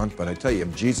they want, but I tell you,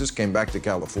 if Jesus came back to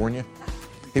California,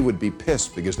 he would be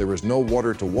pissed because there was no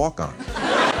water to walk on.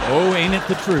 Oh, ain't it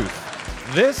the truth?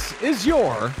 This is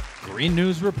your Green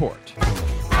News Report.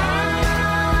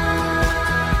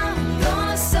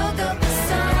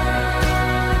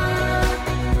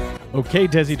 Okay,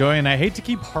 Desi Doyen, I hate to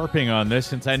keep harping on this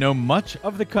since I know much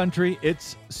of the country,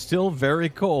 it's still very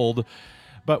cold.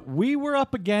 But we were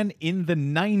up again in the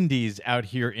 90s out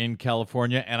here in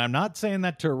California, and I'm not saying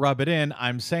that to rub it in.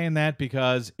 I'm saying that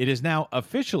because it is now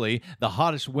officially the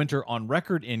hottest winter on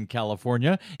record in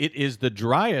California. It is the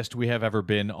driest we have ever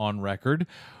been on record.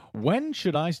 When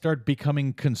should I start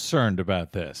becoming concerned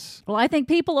about this? Well, I think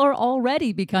people are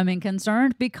already becoming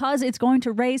concerned because it's going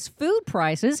to raise food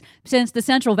prices since the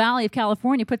Central Valley of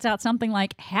California puts out something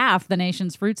like half the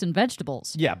nation's fruits and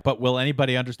vegetables. Yeah, but will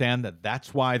anybody understand that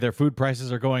that's why their food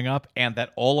prices are going up and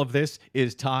that all of this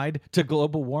is tied to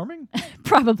global warming?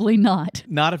 Probably not.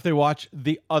 Not if they watch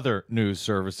the other news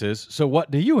services. So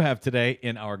what do you have today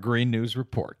in our Green News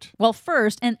Report? Well,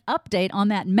 first, an update on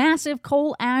that massive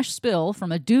coal ash spill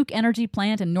from a Duke Energy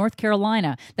plant in North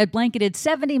Carolina that blanketed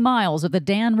 70 miles of the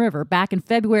Dan River back in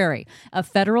February. A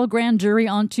federal grand jury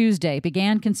on Tuesday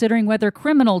began considering whether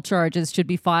criminal charges should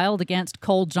be filed against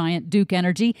coal giant Duke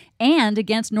Energy and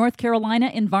against North Carolina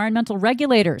environmental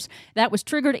regulators. That was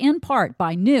triggered in part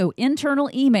by new internal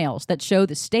emails that show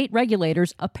the state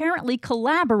regulators apparently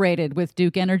collaborated with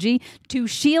Duke Energy to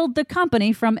shield the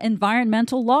company from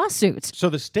environmental lawsuits. So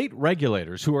the state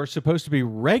regulators who are supposed to be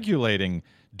regulating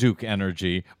Duke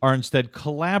Energy are instead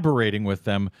collaborating with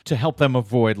them to help them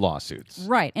avoid lawsuits.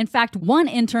 Right. In fact, one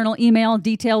internal email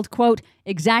detailed, quote,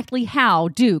 exactly how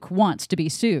Duke wants to be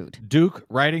sued. Duke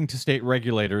writing to state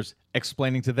regulators,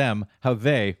 explaining to them how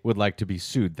they would like to be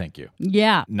sued. Thank you.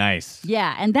 Yeah. Nice.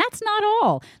 Yeah, and that's not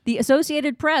all. The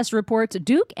Associated Press reports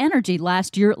Duke Energy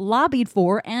last year lobbied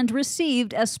for and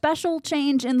received a special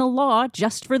change in the law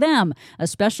just for them, a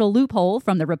special loophole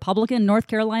from the Republican North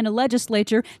Carolina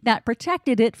legislature that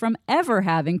protected it from ever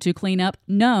having to clean up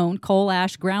known coal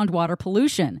ash groundwater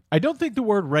pollution. I don't think the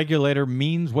word regulator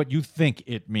means what you think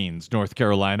it means, North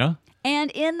Carolina.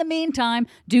 And in the meantime,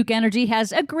 Duke Energy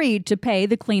has agreed to pay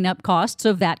the cleanup costs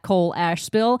of that coal ash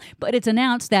spill, but it's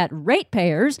announced that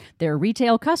ratepayers, their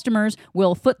retail customers,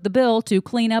 will foot the bill to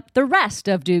clean up the rest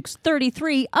of Duke's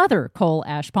 33 other coal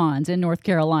ash ponds in North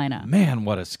Carolina. Man,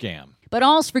 what a scam. But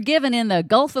all's forgiven in the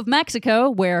Gulf of Mexico,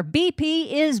 where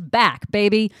BP is back,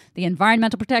 baby. The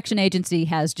Environmental Protection Agency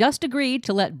has just agreed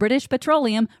to let British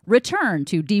Petroleum return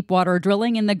to deepwater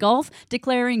drilling in the Gulf,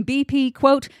 declaring BP,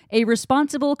 quote, a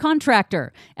responsible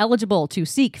contractor, eligible to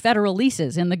seek federal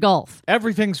leases in the Gulf.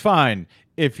 Everything's fine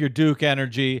if you're Duke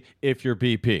Energy, if you're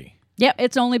BP. Yep,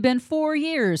 it's only been 4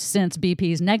 years since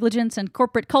BP's negligence and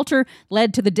corporate culture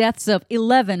led to the deaths of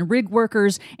 11 rig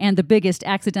workers and the biggest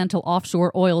accidental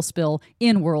offshore oil spill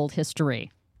in world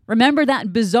history. Remember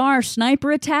that bizarre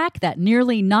sniper attack that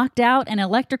nearly knocked out an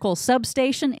electrical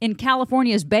substation in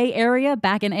California's Bay Area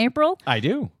back in April? I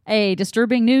do. A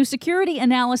disturbing new security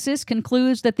analysis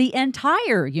concludes that the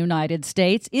entire United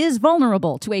States is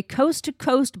vulnerable to a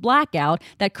coast-to-coast blackout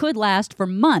that could last for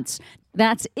months.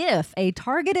 That's if a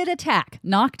targeted attack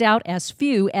knocked out as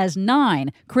few as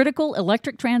 9 critical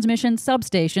electric transmission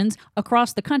substations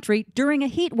across the country during a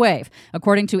heat wave,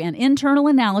 according to an internal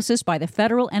analysis by the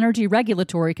Federal Energy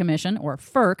Regulatory Commission, or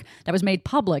FERC, that was made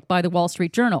public by the Wall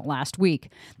Street Journal last week.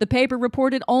 The paper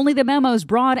reported only the memo's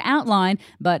broad outline,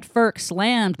 but FERC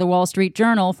slammed the Wall Street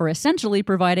Journal for essentially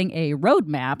providing a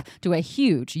roadmap to a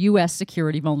huge U.S.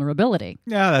 security vulnerability.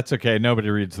 Yeah, that's okay. Nobody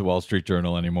reads the Wall Street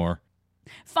Journal anymore.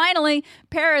 Finally,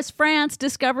 Paris, France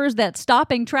discovers that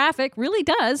stopping traffic really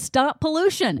does stop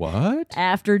pollution. What?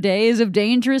 After days of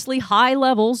dangerously high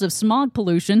levels of smog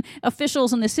pollution,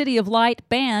 officials in the City of Light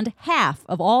banned half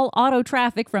of all auto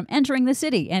traffic from entering the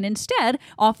city and instead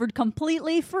offered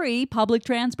completely free public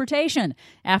transportation.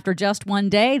 After just one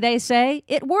day, they say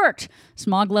it worked.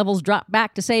 Smog levels dropped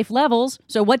back to safe levels.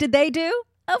 So what did they do?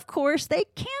 Of course, they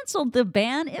canceled the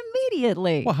ban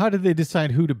immediately. Well, how did they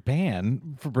decide who to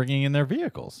ban for bringing in their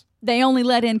vehicles? They only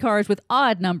let in cars with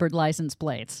odd-numbered license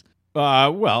plates.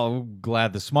 Well,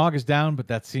 glad the smog is down, but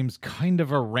that seems kind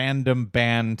of a random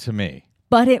ban to me.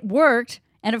 But it worked,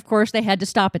 and of course they had to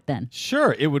stop it then.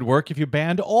 Sure, it would work if you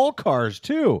banned all cars,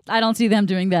 too. I don't see them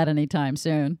doing that anytime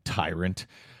soon. Tyrant.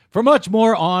 For much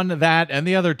more on that and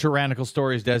the other tyrannical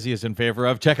stories Desi is in favor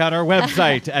of, check out our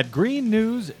website at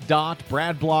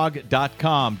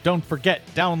greennews.bradblog.com. Don't forget,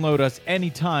 download us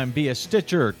anytime via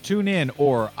Stitcher, TuneIn,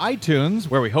 or iTunes,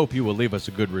 where we hope you will leave us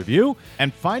a good review.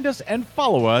 And find us and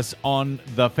follow us on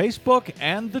the Facebook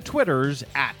and the Twitters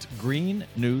at Green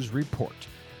News Report.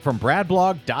 From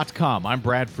bradblog.com, I'm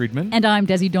Brad Friedman. And I'm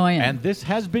Desi Doyen. And this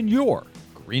has been your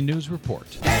Green News Report.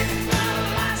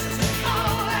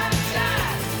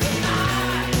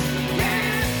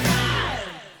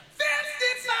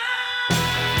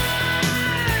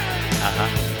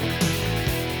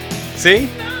 See?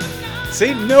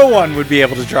 See, no one would be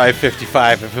able to drive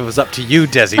 55 if it was up to you,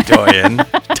 Desi Doyen.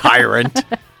 Tyrant.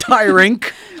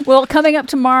 Tyrink. Well, coming up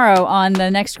tomorrow on the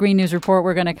next Green News Report,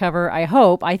 we're going to cover, I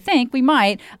think we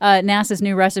might, NASA's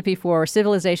new recipe for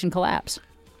civilization collapse.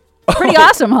 Pretty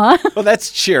awesome, huh? Well,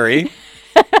 that's cheery.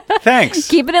 Thanks.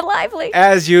 Keeping it lively.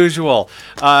 As usual.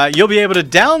 You'll be able to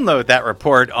download that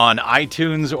report on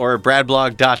iTunes or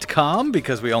bradblog.com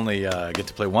because we only get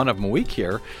to play one of them a week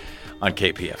here on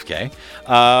KPFK.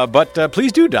 But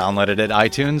please do download it at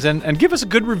iTunes and give us a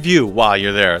good review while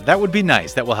you're there. That would be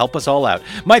nice. That will help us all out.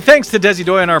 My thanks to Desi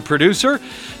Doyen, our producer,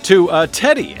 to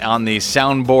Teddy on the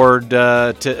soundboard,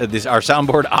 our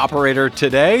soundboard operator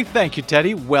today. Thank you,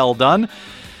 Teddy. Well done.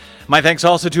 My thanks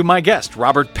also to my guest,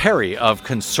 Robert Parry of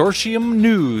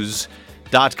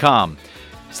ConsortiumNews.com.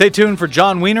 Stay tuned for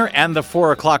John Wiener and the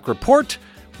 4 o'clock report.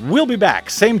 We'll be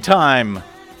back same time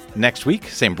next week,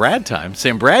 same Brad time,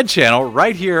 same Brad channel,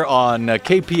 right here on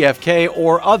KPFK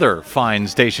or other fine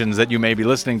stations that you may be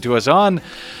listening to us on.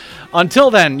 Until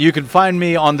then, you can find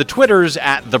me on the Twitters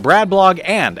at the BradBlog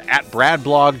and at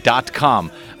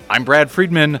bradblog.com. I'm Brad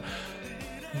Friedman.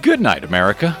 Good night,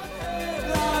 America.